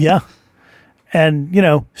 Yeah. And,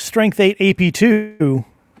 strength 8 AP2,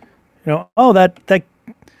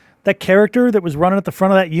 that character that was running at the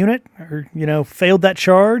front of that unit or, failed that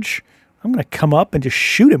charge, I'm going to come up and just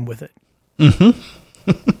shoot him with it. Mm-hmm.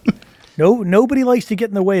 Nobody likes to get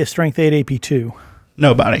in the way of strength 8 AP2.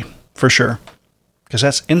 Nobody, for sure. Because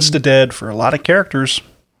that's insta-dead for a lot of characters.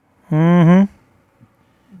 Mm-hmm.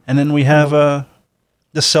 And then we have the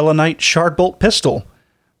Selenite Shardbolt Pistol.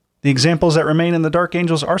 The examples that remain in the Dark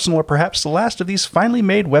Angel's arsenal are perhaps the last of these finely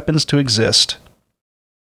made weapons to exist.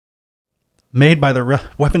 Made by the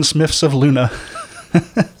weaponsmiths of Luna.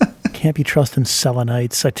 Can't be trusting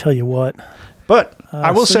Selenites, I tell you what. But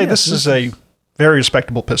I will say this is a very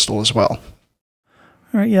respectable pistol as well.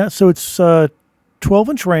 All right, yeah, so it's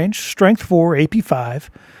 12-inch range, strength 4, AP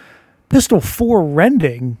 5, pistol 4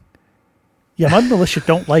 rending. Yeah, my militia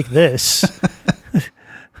don't like this.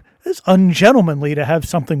 It's ungentlemanly to have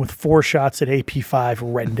something with 4 shots at AP 5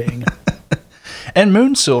 rending. And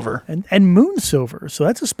Moon Silver. And Moon Silver. So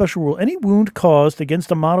that's a special rule. Any wound caused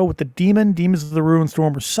against a model with the Demons of the Ruin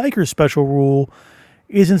Storm, or Psyker special rule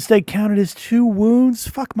is instead counted as 2 wounds.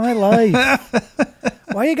 Fuck my life.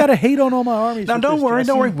 Why you gotta hate on all my armies? Now don't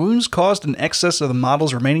worry. Wounds caused in excess of the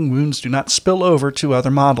model's remaining wounds do not spill over to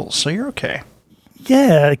other models, so you're okay.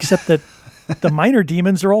 Yeah, except that the minor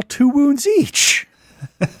demons are all 2 wounds each.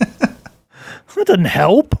 That doesn't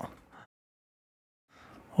help.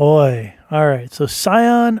 Oi. All right, so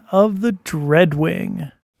Scion of the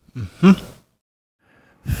Dreadwing. Mm-hmm.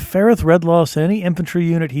 Ferrith Redloss and any infantry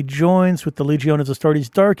unit he joins with the Legiones Astartes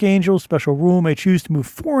Dark Angel special rule may choose to move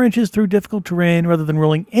 4 inches through difficult terrain rather than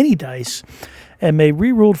rolling any dice, and may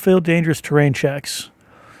re-roll failed dangerous terrain checks.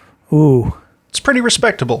 Ooh. It's pretty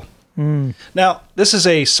respectable. Mm. Now, this is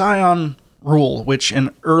a Scion rule, which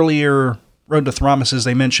in earlier Road to Thramas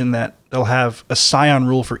they mentioned that they'll have a Scion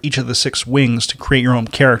rule for each of the 6 wings to create your own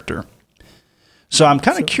character. So I'm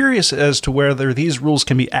kind of curious as to whether these rules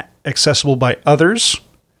can be accessible by others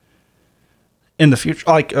in the future,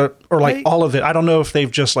 all of it. I don't know if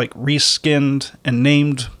they've just like reskinned and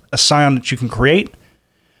named a Scion that you can create.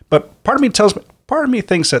 But part of me part of me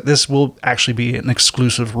thinks that this will actually be an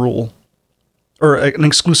exclusive rule, or an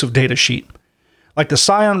exclusive data sheet. Like the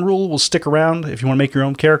Scion rule will stick around if you want to make your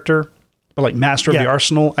own character, but like Master of the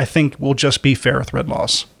Arsenal, I think will just be Ferrith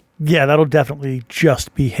Redloss. Yeah, that'll definitely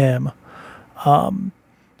just be him. And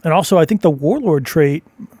also, I think the Warlord trait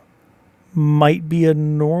might be a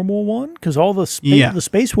normal one, because all the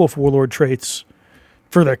Space Wolf Warlord traits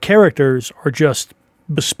for their characters are just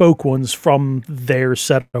bespoke ones from their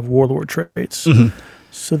set of Warlord traits. Mm-hmm.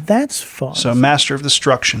 So that's fun. So Master of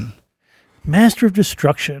Destruction. Master of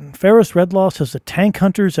Destruction. Ferrith Redloss has the Tank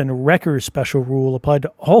Hunters and Wreckers special rule applied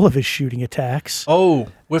to all of his shooting attacks. Oh,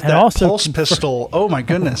 with and that pulse pistol. Oh my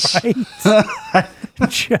goodness. Right? I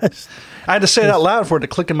had to say that loud for it to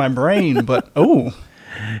click in my brain, but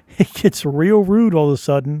it gets real rude all of a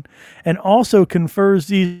sudden, and also confers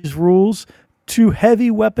these rules to heavy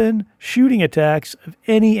weapon shooting attacks of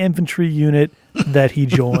any infantry unit that he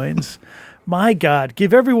joins. My God,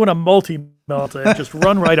 give everyone a multi-melta and just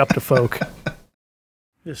run right up to folk.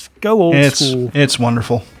 Just go old school. It's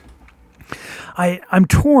wonderful. I'm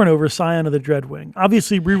torn over Scion of the Dreadwing.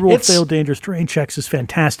 Obviously, reroll failed dangerous terrain checks is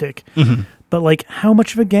fantastic, but like, how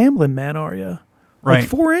much of a gambling man are you? Right. Like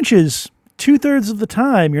 4 inches, 2/3 of the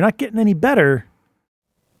time, you're not getting any better.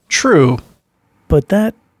 True.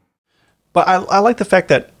 But I like the fact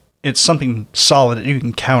that it's something solid that you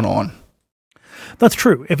can count on. That's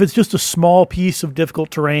true. If it's just a small piece of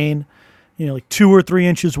difficult terrain, like 2 or 3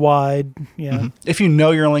 inches wide, If you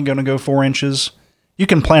know you're only going to go 4 inches, you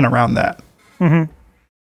can plan around that. Mm-hmm.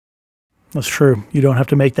 That's true. You don't have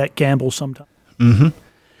to make that gamble sometimes. Mm-hmm.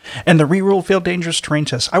 And the reroll failed dangerous terrain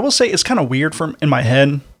test, I will say it's kind of weird in my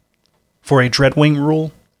head for a Dreadwing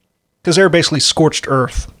rule, because they're basically scorched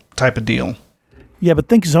earth type of deal. Yeah, but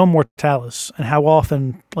think Zone Mortalis and how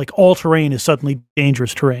often like all terrain is suddenly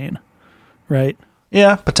dangerous terrain, right?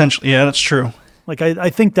 Yeah, potentially. Yeah, that's true. Like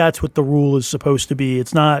I think that's what the rule is supposed to be.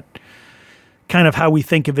 It's not kind of how we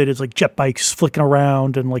think of it as like jet bikes flicking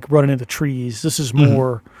around and like running into trees. This is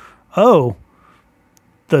more, the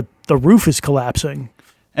roof is collapsing.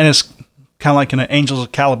 And it's kind of like in an Angels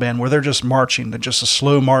of Caliban where they're just marching. They're just a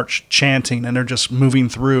slow march chanting and they're just moving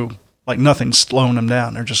through. Like nothing's slowing them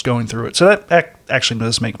down. They're just going through it. So that actually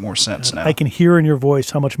does make more sense now. I can hear in your voice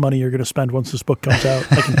how much money you're going to spend once this book comes out.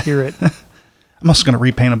 I can hear it. I'm also going to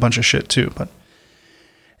repaint a bunch of shit too. But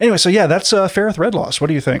anyway, so yeah, that's Ferrith Redloss. What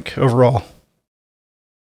do you think overall?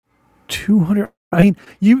 200. I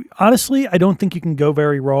mean, honestly, I don't think you can go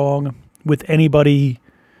very wrong with anybody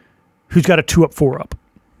who's got a 2-up, 4-up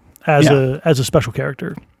as a special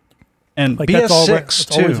character. And like BS6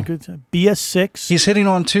 too. Always a good time. BS6. He's hitting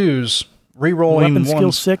on 2s, re-rolling weapon ones.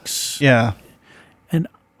 Skill 6. Yeah. And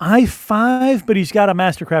I5, but he's got a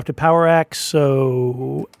mastercrafted power axe,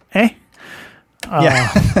 so yeah.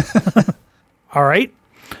 All right.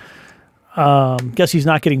 Guess he's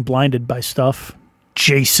not getting blinded by stuff.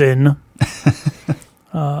 Jason.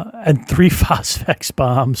 And 3 Phosphex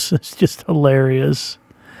bombs. It's just hilarious.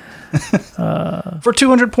 For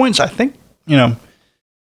 200 points, I think,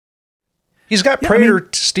 he's got Praetor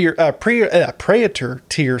tier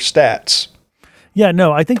stats. Yeah,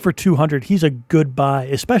 no, I think for 200, he's a good buy,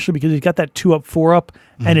 especially because he's got that 2-up, 4-up,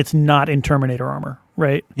 and it's not in Terminator armor,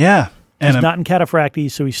 right? Yeah. And he's not in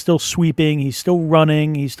Cataphracti, so he's still sweeping, he's still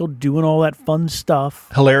running, he's still doing all that fun stuff.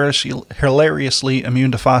 Hilariously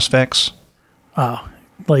immune to Phosphex.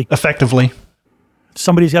 Effectively.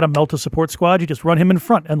 Somebody's got to melt a support squad, you just run him in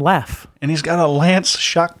front and laugh. And he's got a Lance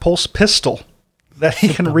shock pulse pistol that he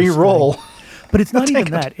can re-roll. But it's not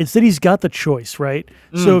even that. It's that he's got the choice, right?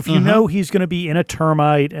 So if you know he's going to be in a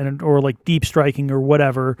termite or like deep striking or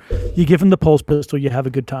whatever, you give him the pulse pistol, you have a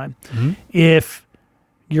good time. Mm-hmm. If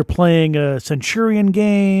you're playing a Centurion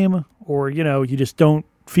game or, you just don't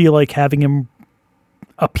feel like having him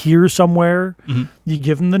appear somewhere, you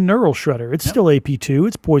give him the Neural Shredder. It's still AP2.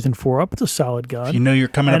 It's poison 4-up. It's a solid gun. If you know you're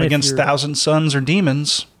coming up against Thousand Suns or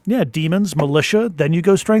Demons. Yeah, Demons, Militia. Then you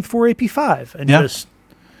go Strength 4, AP5 and just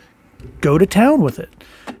go to town with it.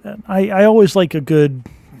 I always like a good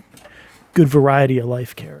variety of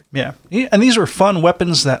life character. Yeah. And these are fun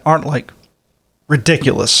weapons that aren't like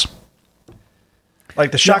ridiculous.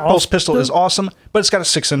 Like the shock pulse pistol is awesome, but it's got a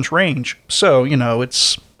 6-inch range. So,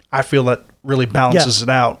 I feel that really balances it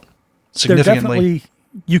out significantly.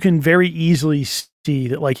 You can very easily see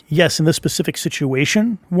that, like, yes, in this specific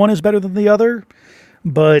situation, one is better than the other.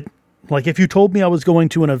 But, like, if you told me I was going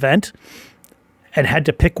to an event and had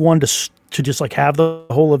to pick one to just, like, have the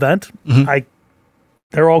whole event,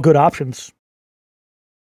 they're all good options.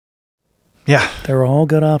 Yeah. They're all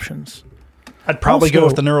good options. I'd probably go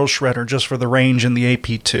with the Neural Shredder just for the range and the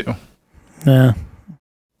AP2. Yeah.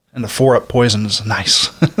 And the 4-up poison is nice.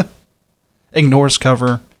 Ignores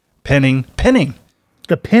cover. Pinning. Pinning!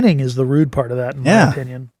 The pinning is the rude part of that, in my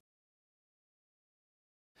opinion.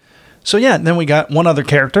 So yeah, then we got one other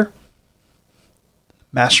character.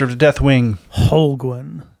 Master of the Deathwing.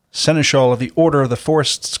 Holguin. Seneschal of the Order of the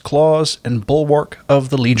Forest's Claws and Bulwark of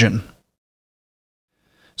the Legion.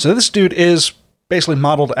 So this dude is basically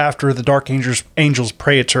modeled after the Dark Angel's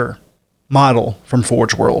Praetor model from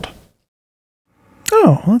Forge World.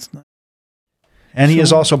 Oh, that's nice. And he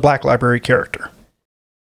is also a Black Library character.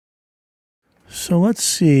 So let's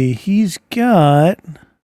see. He's got...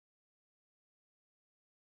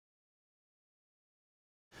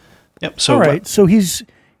 Yep. So all right. So he's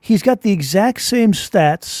got the exact same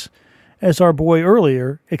stats as our boy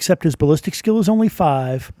earlier, except his ballistic skill is only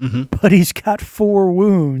 5, but he's got 4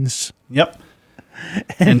 wounds. Yep.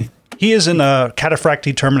 And he is in a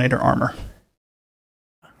Cataphractii Terminator armor.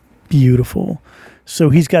 Beautiful. So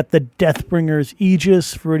he's got the Deathbringer's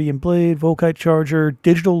Aegis, Viridian Blade, Volkite Charger,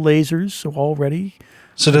 digital lasers, so all ready.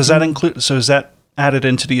 So does that include? So is that added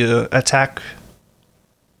into the attack?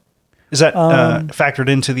 Is that factored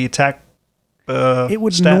into the attack? It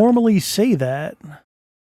would stat? normally say that.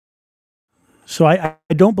 So I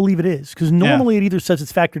don't believe it is, because normally it either says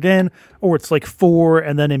it's factored in, or it's like 4,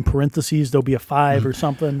 and then in parentheses there'll be a 5 or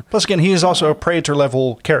something. Plus, again, he is also a Praetor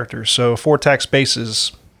level character, so 4 attack space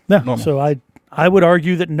is normal. So I would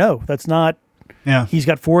argue that no, that's not. Yeah. He's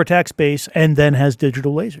got 4 attack space and then has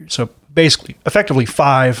digital lasers. So basically, effectively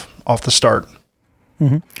 5 off the start.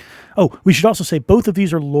 Mm-hmm. Oh, we should also say both of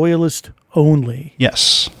these are loyalist only.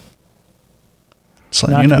 Yes. So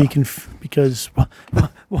Not you know. to be because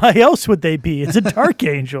why else would they be? It's a Dark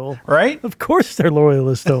Angel. Right? Of course they're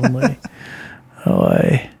loyalist only.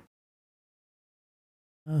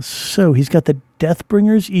 So he's got the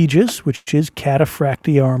Deathbringer's Aegis, which is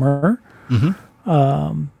Cataphractii armor.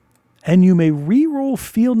 And you may reroll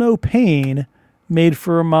Feel No Pain made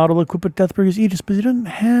for a model equipped with Deathbringer's Aegis, but he doesn't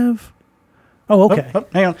have... Oh, okay. Oh,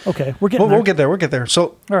 hang on. Okay, we're getting there. We'll get there.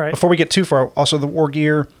 So all right. Before we get too far, also the War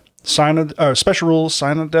Gear, Special Rules,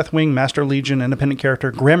 Sign of Deathwing, Master Legion, Independent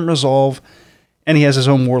Character, Grim Resolve, and he has his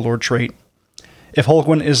own Warlord trait. If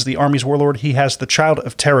Holguin is the Army's Warlord, he has the Child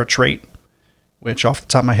of Terra trait, which off the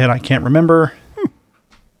top of my head I can't remember.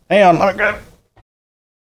 Hang on, let me grab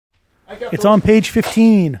it. It's on page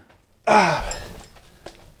 15.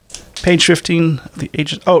 Page 15 of the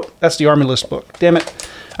Aegis. Oh, that's the Army List book. Damn it.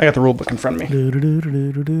 I got the rule book in front of me.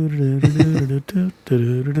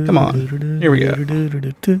 Come on. Here we go.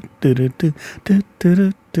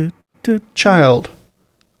 Child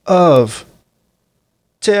of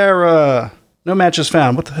Terra. No matches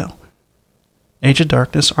found. What the hell? Age of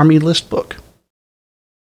Darkness Army List book.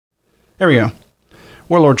 There we go.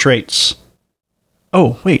 Warlord traits.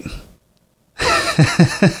 Oh, wait.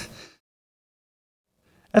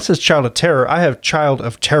 That says Child of Terror. I have Child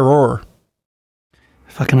of Terror.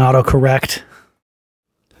 Fucking autocorrect.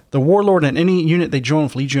 The Warlord and any unit they join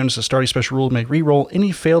with Legion as a starting special rule may reroll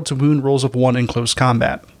any failed to wound rolls of 1 in close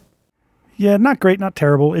combat. Yeah, not great, not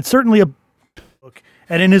terrible. It's certainly a book.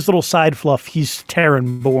 And in his little side fluff, he's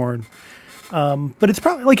Terran born. But it's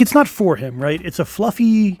probably like it's not for him, right? It's a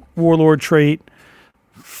fluffy Warlord trait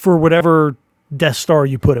for whatever Death Star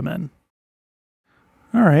you put him in.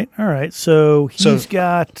 All right. So he's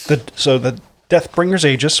got the Deathbringer's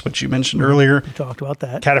Aegis, which you mentioned earlier. We talked about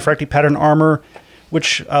that. Cataphractii pattern armor,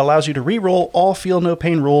 which allows you to reroll all Feel No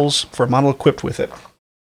Pain rolls for a model equipped with it.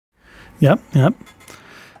 Yep.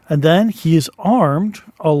 And then he is armed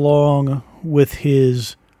along with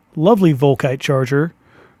his lovely Volkite Charger,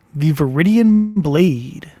 the Viridian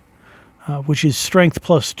Blade, which is strength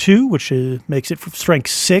 +2, which makes it strength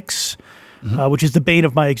 6, which is the bane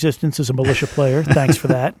of my existence as a militia player. Thanks for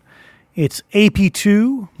that. It's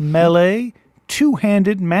AP2, melee,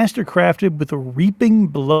 two-handed, mastercrafted with a Reaping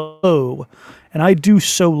Blow. And I do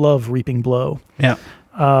so love Reaping Blow. Yeah.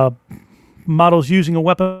 Models using a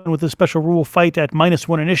weapon with a special rule fight at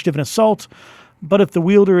 -1 initiative and assault. But if the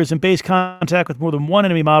wielder is in base contact with more than one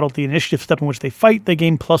enemy model at the initiative step in which they fight, they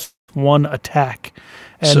gain +1 attack.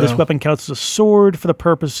 And this weapon counts as a sword for the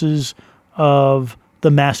purposes of the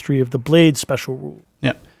Mastery of the Blade special rule.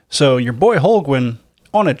 Yeah. So your boy Holguin,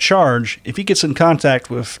 on a charge, if he gets in contact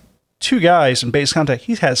with 2 guys in base contact,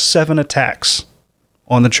 he has 7 attacks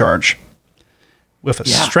on the charge. With a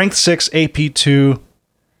strength 6, AP2.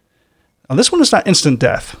 Now, this one is not instant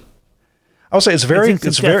death. I would say it's very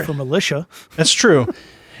for militia. That's true.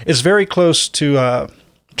 It's very close to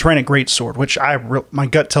Tyrannic Greatsword, which my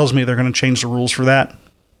gut tells me they're going to change the rules for that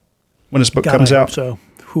when this book comes out. So,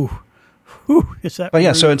 is that? But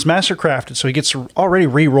yeah, so it's mastercrafted, so he gets to already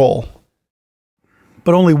re-roll.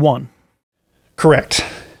 but only one. Correct.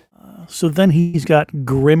 So then he's got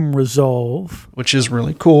Grim Resolve. Which is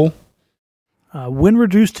really cool. When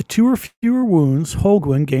reduced to 2 or fewer wounds,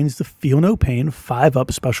 Holguin gains the Feel No Pain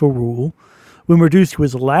 5-up special rule. When reduced to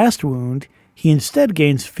his last wound, he instead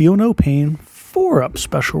gains Feel No Pain 4-up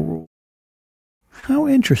special rule. How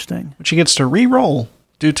interesting. Which he gets to re-roll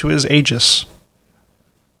due to his Aegis.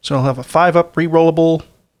 So he'll have a 5-up re-rollable,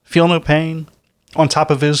 Feel No Pain, on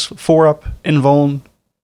top of his 4-up Invuln.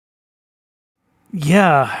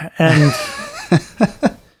 Yeah, and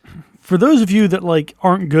for those of you that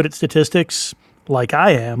aren't good at statistics, like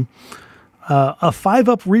I am, a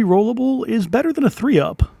 5-up re-rollable is better than a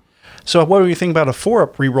 3-up. So what do you think about a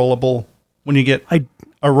 4-up re-rollable when you get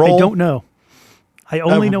a roll? I don't know. I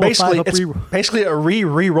only know a 5-up re-roll. Basically a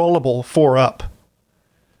re-rollable 4-up.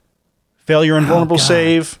 Failure invulnerable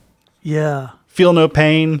save. Yeah. Feel no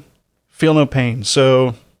pain. Feel no pain.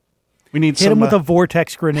 So we need Hit him with a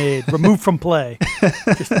vortex grenade. Remove from play.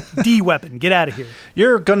 Just D-weapon. Get out of here.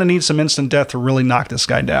 You're going to need some instant death to really knock this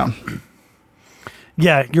guy down.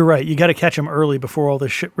 Yeah, you're right. You got to catch him early before all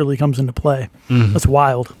this shit really comes into play. Mm-hmm. That's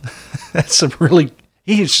wild.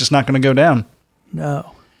 He's just not going to go down.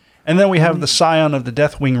 No. And then we have the Scion of the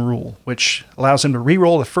Deathwing rule, which allows him to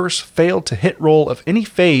reroll the first failed to hit roll of any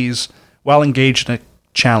phase while engaged in a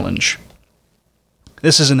challenge.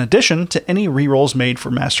 This is in addition to any rerolls made for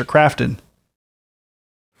Master Crafted.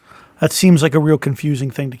 That seems like a real confusing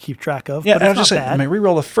thing to keep track of. Yeah, but I it's was just not saying, bad. I mean,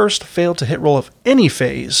 reroll the first failed to hit roll of any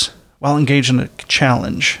phase while engaged in a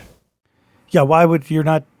challenge. Yeah, why would you're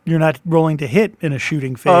not rolling to hit in a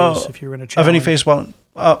shooting phase if you're in a challenge? Of any phase,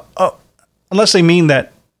 unless they mean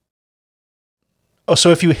that. Oh,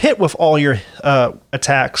 so if you hit with all your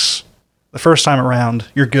attacks the first time around,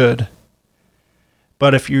 you're good.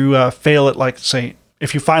 But if you fail at, say,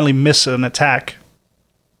 if you finally miss an attack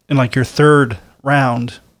in your third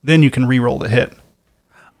round, then you can reroll the hit.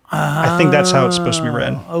 I think that's how it's supposed to be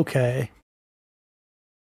read. Okay.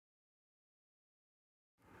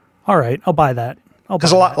 All right, I'll buy that.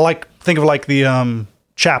 Because think of the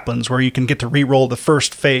chaplains where you can get to reroll the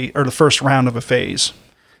first phase or the first round of a phase.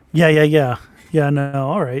 Yeah. No,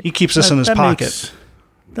 all right. He keeps this in his pocket.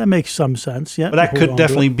 That makes some sense. Yeah, but that could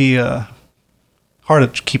definitely be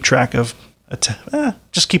hard to keep track of.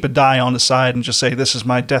 Just keep a die on the side and just say, this is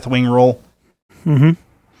my Deathwing roll. Mm-hmm.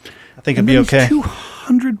 I think it'd be okay.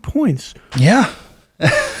 200 points. Yeah.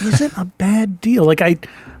 Isn't a bad deal.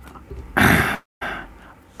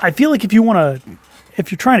 I feel like if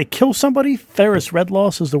you're trying to kill somebody, Ferris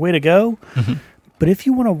Redloss is the way to go. Mm-hmm. But if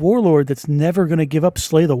you want a warlord that's never going to give up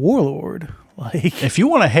Slay the Warlord, if you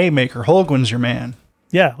want a haymaker, Holguin's your man.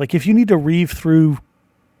 Yeah, if you need to reeve through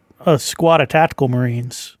a squad of tactical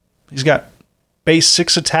marines. He's got base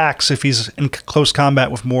 6 attacks if he's in close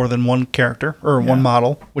combat with more than one character or one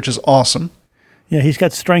model, which is awesome. Yeah, he's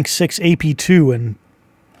got strength 6, AP 2, and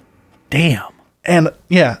damn. And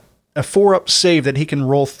yeah, a 4-up save that he can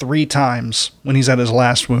roll 3 times when he's at his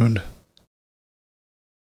last wound.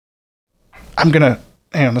 Hang on,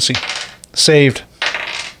 let's see. Saved.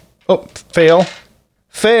 Oh, fail.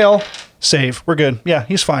 Save. We're good. Yeah,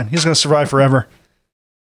 he's fine. He's going to survive forever.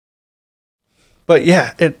 But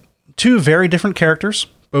yeah, 2 very different characters,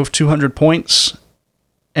 both 200 points,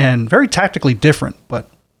 and very tactically different, but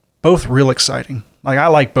both real exciting. I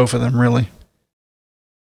like both of them, really.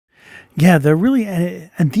 Yeah, they're really,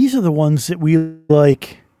 and these are the ones that we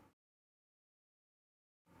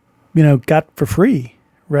got for free,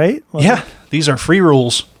 right? Yeah, these are free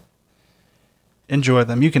rules. Enjoy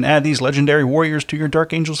them. You can add these legendary warriors to your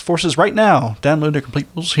Dark Angels forces right now. Download the complete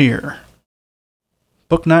rules here.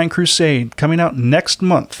 Book 9 Crusade coming out next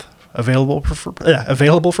month. Available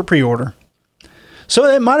for pre-order. So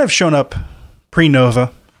it might have shown up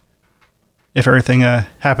pre-Nova if everything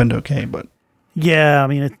happened okay, but yeah, I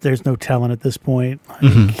mean, there's no telling at this point.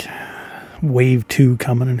 Wave 2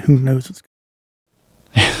 coming, and who knows what's.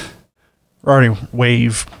 We're already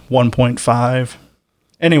wave 1.5.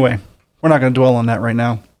 Anyway, we're not going to dwell on that right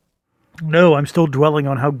now. No, I'm still dwelling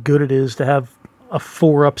on how good it is to have a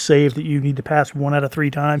 4-up save that you need to pass 1 out of 3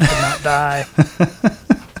 times to not die.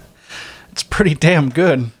 It's pretty damn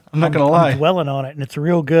good. I'm not going to lie. I'm dwelling on it, and it's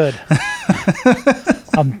real good.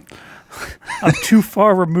 I'm too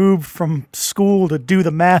far removed from school to do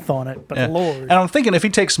the math on it, but Lord. And I'm thinking if he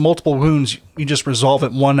takes multiple wounds, you just resolve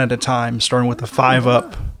it 1 at a time, starting with the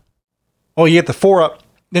 5-up. Oh, you get the 4-up,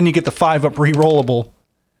 then you get the 5-up re-rollable.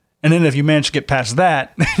 And then if you manage to get past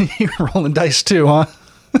that, you're rolling dice too, huh?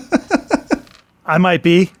 I might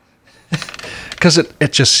be. Because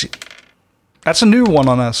it just... That's a new one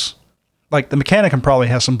on us. The Mechanicum probably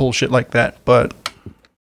has some bullshit like that, but...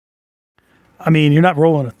 I mean, you're not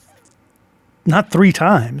rolling not 3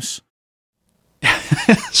 times.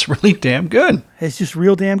 It's really damn good. It's just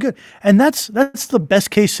real damn good. And that's the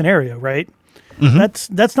best case scenario, right?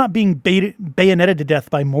 Mm-hmm. That's not being bayoneted to death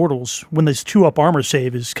by mortals when this 2-up armor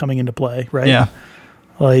save is coming into play, right? Yeah.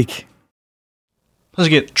 Like, plus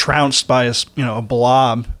you get trounced by a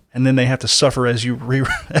blob, and then they have to suffer as you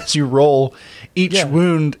roll each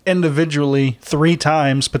wound individually 3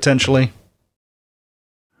 times potentially,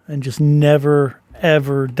 and just never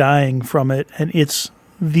ever dying from it, and it's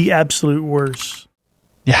the absolute worst.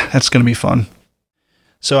 Yeah, that's going to be fun.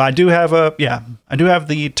 So I do have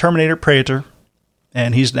the Terminator Praetor,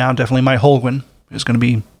 and he's now definitely my Holguin. He's going to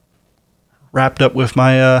be wrapped up with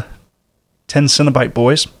my 10 Cenobite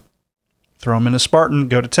boys. Throw him in a Spartan,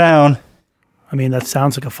 go to town. I mean, that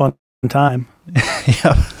sounds like a fun time.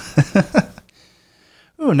 Yeah.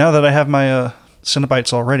 Ooh, now that I have my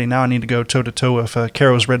Cenobites already, now I need to go toe-to-toe with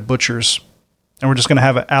Caro's Red Butchers. And we're just going to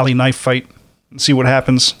have an alley knife fight and see what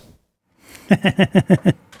happens.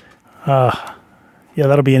 Yeah,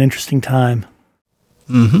 that'll be an interesting time.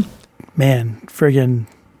 Mm-hmm. Man, friggin'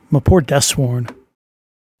 my poor Deathsworn.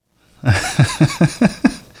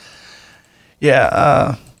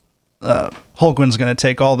 Yeah, Holguin's going to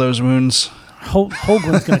take all those wounds.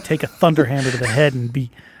 Holguin's going to take a thunderhammer to the head and be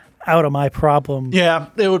out of my problem. Yeah,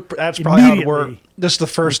 that's probably how it would work. This is the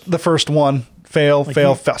first one. Fail.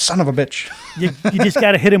 Son of a bitch. You just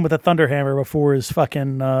got to hit him with a thunderhammer before his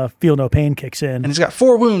fucking feel no pain kicks in. And he's got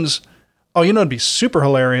 4 wounds. Oh, it'd be super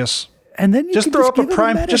hilarious. And then you just throw up a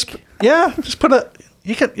prime. Just put a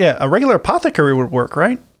regular apothecary would work,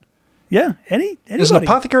 right? Yeah, anybody. Is an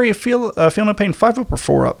apothecary a feel no pain 5 up or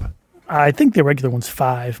 4 up? I think the regular one's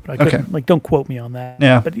 5, but I couldn't, don't quote me on that.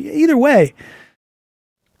 Yeah. But either way,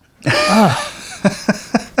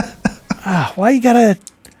 why you gotta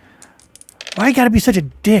be such a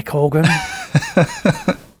dick, Holguin?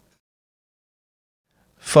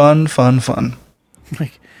 Fun.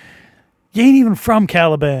 Like, you ain't even from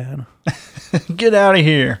Caliban. Get out of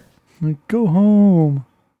here. Go home.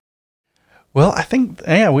 Well, I think,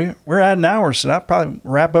 we're at an hour, so that'll probably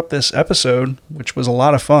wrap up this episode, which was a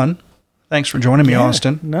lot of fun. Thanks for joining me,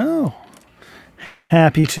 Austin. No.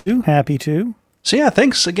 Happy to. So yeah,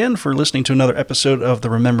 thanks again for listening to another episode of the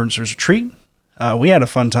Remembrancers Retreat. We had a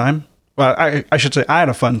fun time. Well, I should say I had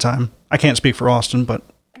a fun time. I can't speak for Austin, but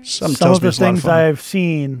some of the things I've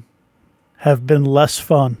seen have been less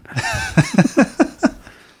fun.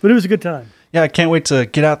 But it was a good time. Yeah, I can't wait to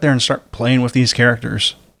get out there and start playing with these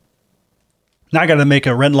characters. Now I got to make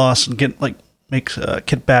a Redloss and make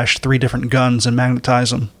Kit Bash 3 different guns and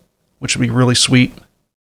magnetize them, which would be really sweet.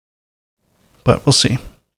 But we'll see.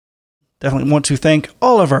 Definitely want to thank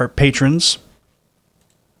all of our patrons,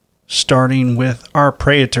 starting with our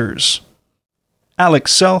Praetors: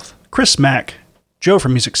 Alex Selth, Chris Mack, Joe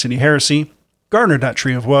from Music City Heresy,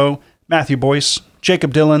 Gardner.Tree of Woe, Matthew Boyce,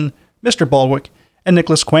 Jacob Dillon, Mr. Baldwick, and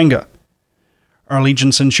Nicholas Quenga. Our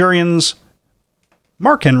Legion Centurions: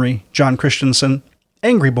 Mark Henry, John Christensen,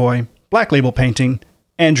 Angry Boy, Black Label Painting,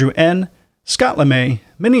 Andrew N., Scott LeMay,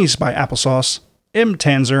 Minis by Applesauce, M.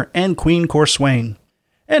 Tanzer, and Queen Corswain.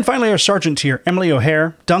 And finally, our Sergeant tier: Emily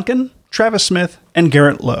O'Hare, Duncan, Travis Smith, and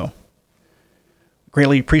Garrett Lowe.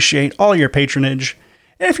 Greatly appreciate all your patronage.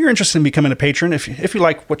 And if you're interested in becoming a patron, if you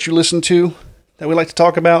like what you listen to that we like to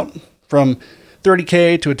talk about, from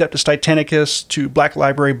 30K to Adeptus Titanicus to Black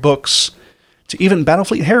Library books to even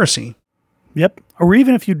Battlefleet Heresy. Yep. Or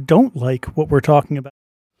even if you don't like what we're talking about.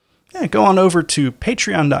 Yeah, go on over to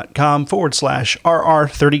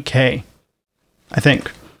patreon.com/RR30K, I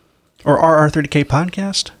think. Or RR30K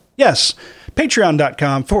podcast? Yes,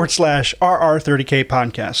 patreon.com/RR30K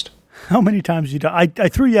podcast. How many times you done? I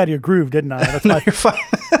threw you out of your groove, didn't I? That's No, you're fine.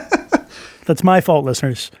 That's my fault,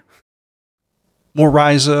 listeners. More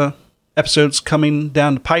Ryza episodes coming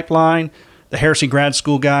down the pipeline. The Heresy Grad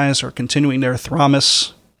School guys are continuing their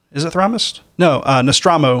Thramas. Is it Thramas? No,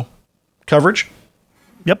 Nostromo coverage.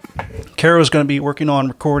 Yep. Caro is going to be working on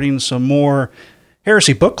recording some more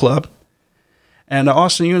Heresy Book Club. And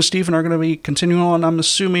Austin, you and Stephen are going to be continuing on, I'm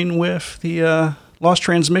assuming, with the Lost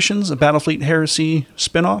Transmissions, a Battlefleet Heresy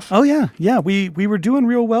spinoff. Oh, yeah. Yeah, we were doing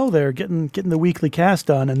real well there, getting the weekly cast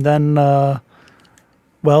done. And then, I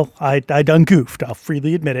done goofed. I'll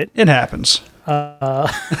freely admit it. It happens.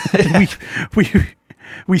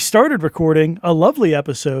 We started recording a lovely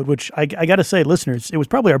episode, which I got to say, listeners, it was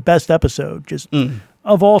probably our best episode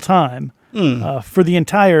of all time for the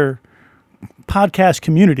entire podcast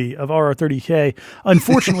community of RR30K.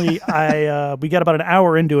 Unfortunately, we got about an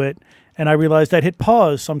hour into it, and I realized I'd hit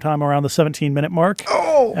pause sometime around the 17-minute mark.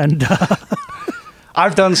 Oh! And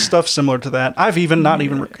I've done stuff similar to that. I've even not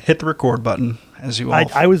even hit the record button, as you all.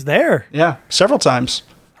 I was there. Yeah, several times.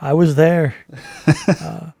 I was there.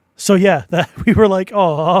 So yeah, we were like,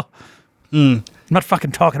 oh, I'm not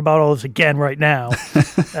fucking talking about all this again right now.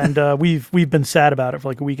 And we've been sad about it for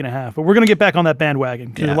like a week and a half. But we're going to get back on that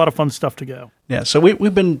bandwagon. There's a lot of fun stuff to go. Yeah, so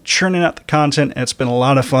we've been churning out the content, and it's been a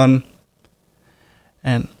lot of fun.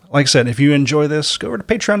 And like I said, if you enjoy this, go over to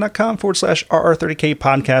patreon.com/RR30K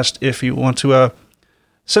podcast if you want to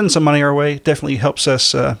send some money our way. It definitely helps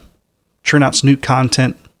us churn out some new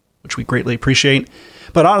content, which we greatly appreciate.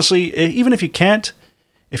 But honestly, even if you can't,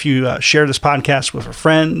 if you share this podcast with a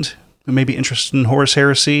friend who may be interested in Horus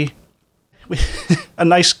Heresy, a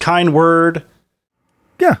nice, kind word.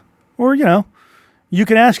 Yeah. Or, you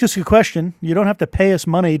can ask us a question. You don't have to pay us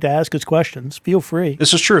money to ask us questions. Feel free.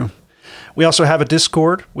 This is true. We also have a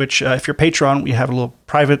Discord, which if you're Patreon, we have a little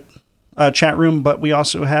private chat room, but we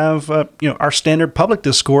also have our standard public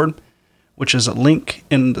Discord, which is a link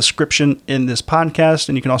in the description in this podcast,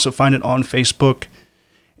 and you can also find it on Facebook,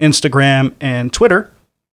 Instagram, and Twitter,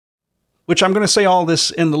 which I'm going to say all this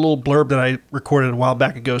in the little blurb that I recorded a while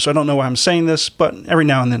back ago, so I don't know why I'm saying this, but every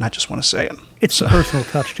now and then I just want to say it. It's a personal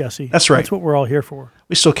touch, Jesse. That's right. That's what we're all here for.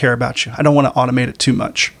 We still care about you. I don't want to automate it too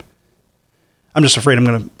much. I'm just afraid I'm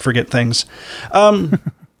going to forget things.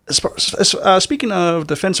 Speaking of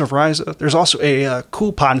Defensive Rise, there's also a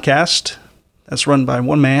cool podcast that's run by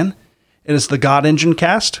one man. It is the God Engine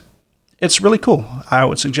Cast. It's really cool. I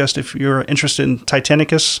would suggest if you're interested in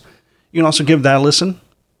Titanicus, you can also give that a listen.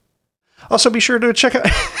 Also, be sure to check out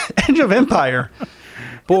Edge of Empire.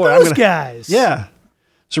 Boy, those guys. Yeah.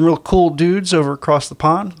 Some real cool dudes over across the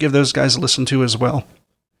pond. Give those guys a listen to as well.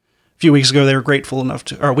 A few weeks ago, we were grateful enough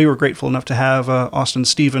to have Austin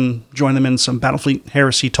Stephen join them in some Battlefleet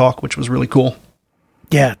Heresy talk, which was really cool.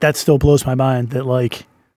 Yeah, that still blows my mind that, like,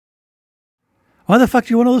 why the fuck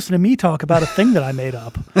do you want to listen to me talk about a thing that I made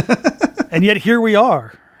up? And yet here we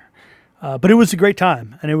are. But it was a great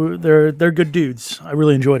time, and they're good dudes. I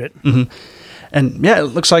really enjoyed it. Mm-hmm. And yeah, it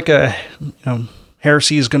looks like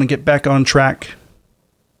Heresy is going to get back on track.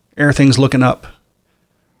 Everything's looking up.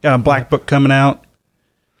 Got a black book coming out.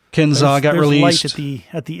 Kinza got released. Light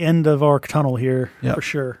at the end of our tunnel here, for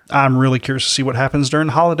sure. I'm really curious to see what happens during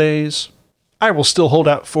the holidays. I will still hold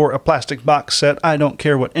out for a plastic box set. I don't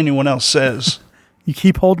care what anyone else says. You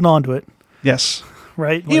keep holding on to it. Yes.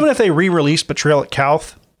 Right? Even if they re-release Betrayal at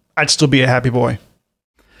Calth, I'd still be a happy boy.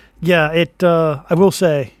 Yeah, I will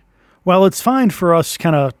say, while it's fine for us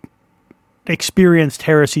kind of experienced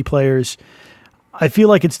Heresy players, I feel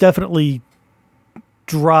like it's definitely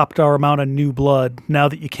dropped our amount of new blood now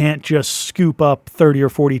that you can't just scoop up 30 or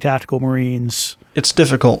 40 tactical Marines. It's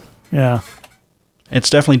difficult. Yeah. It's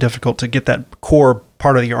definitely difficult to get that core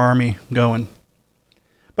part of your army going.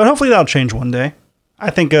 But hopefully that'll change one day. I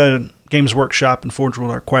think Games Workshop and Forge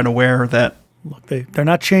World are quite aware that... Look, they're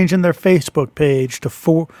not changing their Facebook page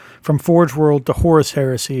from Forge World to Horus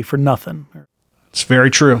Heresy for nothing. It's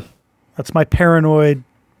very true. That's my paranoid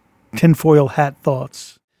tinfoil hat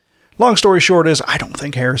thoughts. Long story short is, I don't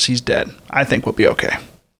think Heresy's dead. I think we'll be okay.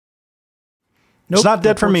 Nope, it's not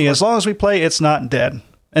dead for me. As long as we play, it's not dead.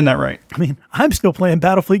 Isn't that right? I mean, I'm still playing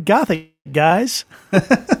Battlefleet Gothic, guys.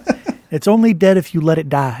 It's only dead if you let it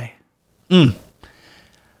die.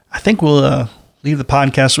 I think we'll leave the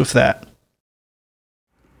podcast with that.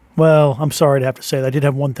 Well, I'm sorry to have to say that. I did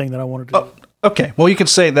have one thing that I wanted to do. Okay. Well, you could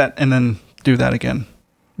say that and then do that again.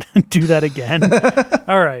 Do that again?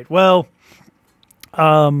 All right. Well,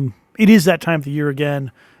 it is that time of the year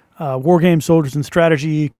again. Wargame Soldiers and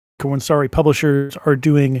Strategy, Kawansari Publishers are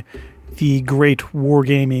doing the Great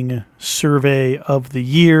Wargaming Survey of the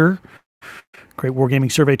Year. Great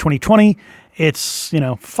Wargaming Survey 2020. It's,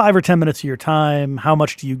 5 or 10 minutes of your time. How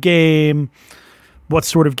much do you game? What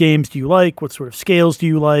sort of games do you like? What sort of scales do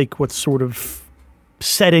you like? What sort of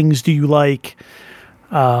settings do you like?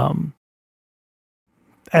 And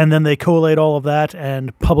then they collate all of that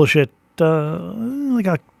and publish it like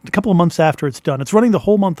a couple of months after it's done. It's running the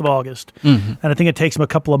whole month of August. Mm-hmm. And I think it takes them a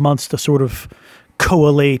couple of months to sort of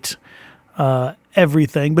collate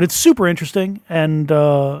everything. But it's super interesting. And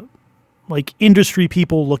industry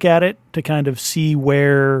people look at it to kind of see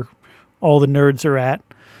where all the nerds are at.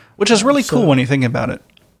 Which is really cool when you think about it.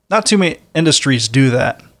 Not too many industries do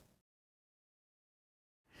that.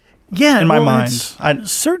 Yeah. In my mind.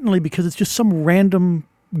 Certainly because it's just some random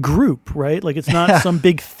group, right? Like it's not some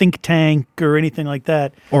big think tank or anything like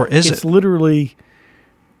that. Or is it? It's literally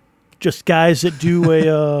just guys that do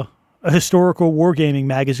a historical wargaming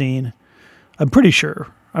magazine. I'm pretty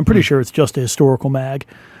sure sure it's just a historical mag.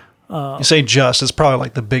 You say just, it's probably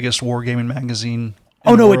like the biggest wargaming magazine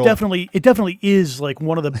Oh in the no, world. it definitely is like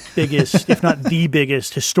one of the biggest, if not the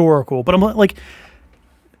biggest, historical. But I'm like,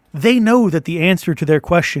 they know that the answer to their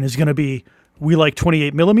question is going to be, we like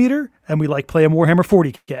 28 millimeter and we like playing Warhammer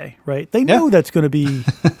 40K, right? They know that's going to be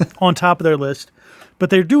on top of their list, but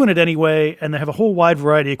they're doing it anyway, and they have a whole wide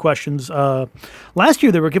variety of questions. Last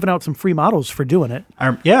year, they were giving out some free models for doing it.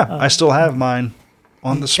 I still have mine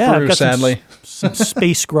on the sprue, I've got sadly. Some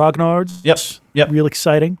space grognards. Yep. Real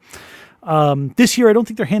exciting. This year, I don't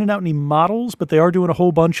think they're handing out any models, but they are doing a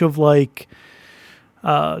whole bunch of like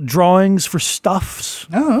drawings for stuffs.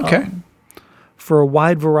 Oh, okay. For a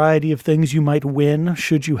wide variety of things you might win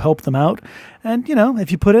should you help them out. And,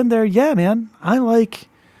 if you put in there, yeah, man, I like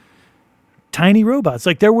tiny robots.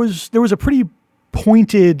 Like there was a pretty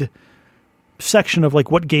pointed section of like,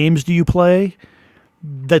 what games do you play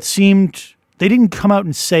that seemed, they didn't come out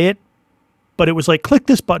and say it, but it was like, click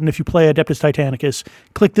this button if you play Adeptus Titanicus,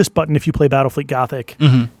 click this button if you play Battlefleet Gothic.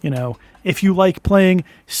 If you like playing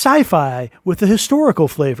sci-fi with a historical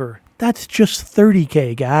flavor, that's just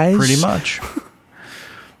 $30K, guys. Pretty much.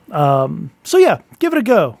 So yeah, give it a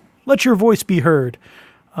go. Let your voice be heard.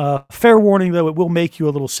 Fair warning, though, it will make you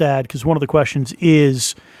a little sad because one of the questions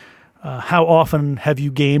is, how often have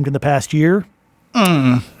you gamed in the past year?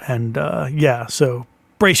 And so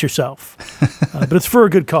brace yourself. But it's for a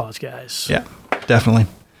good cause, guys. Yeah, definitely.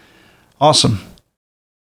 Awesome.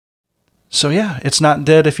 So yeah, it's not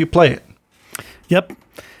dead if you play it. Yep.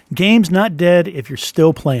 Game's not dead if you're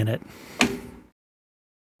still playing it.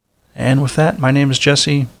 And with that, my name is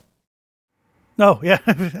Jesse. Oh, yeah.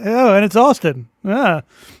 Oh, and it's Austin. I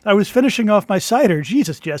was finishing off my cider.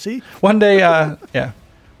 Jesus, Jesse. One day,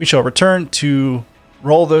 we shall return to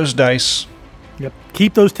roll those dice. Yep.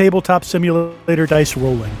 Keep those tabletop simulator dice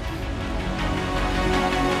rolling.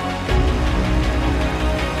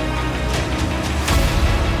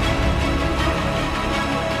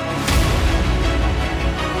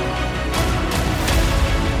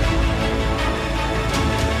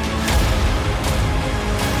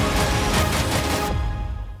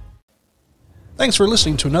 Thanks for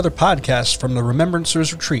listening to another podcast from the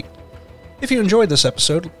Remembrancers Retreat. If you enjoyed this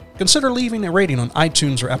episode, consider leaving a rating on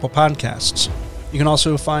iTunes or Apple Podcasts. You can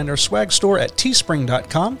also find our swag store at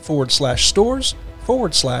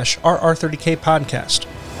teespring.com/stores/RR30K podcast.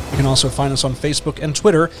 You can also find us on Facebook and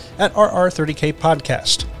Twitter at RR30K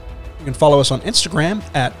podcast. You can follow us on Instagram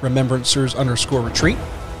at Remembrancers_retreat.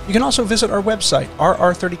 You can also visit our website,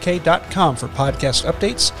 rr30k.com, for podcast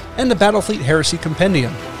updates and the Battlefleet Heresy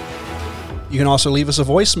Compendium. You can also leave us a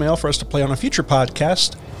voicemail for us to play on a future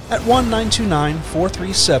podcast at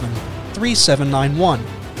 1-929-437-3791.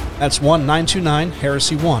 That's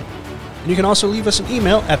 1-929-HERESY1. And you can also leave us an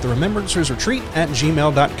email at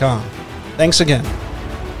theremembrancersretreat@gmail.com. Thanks again.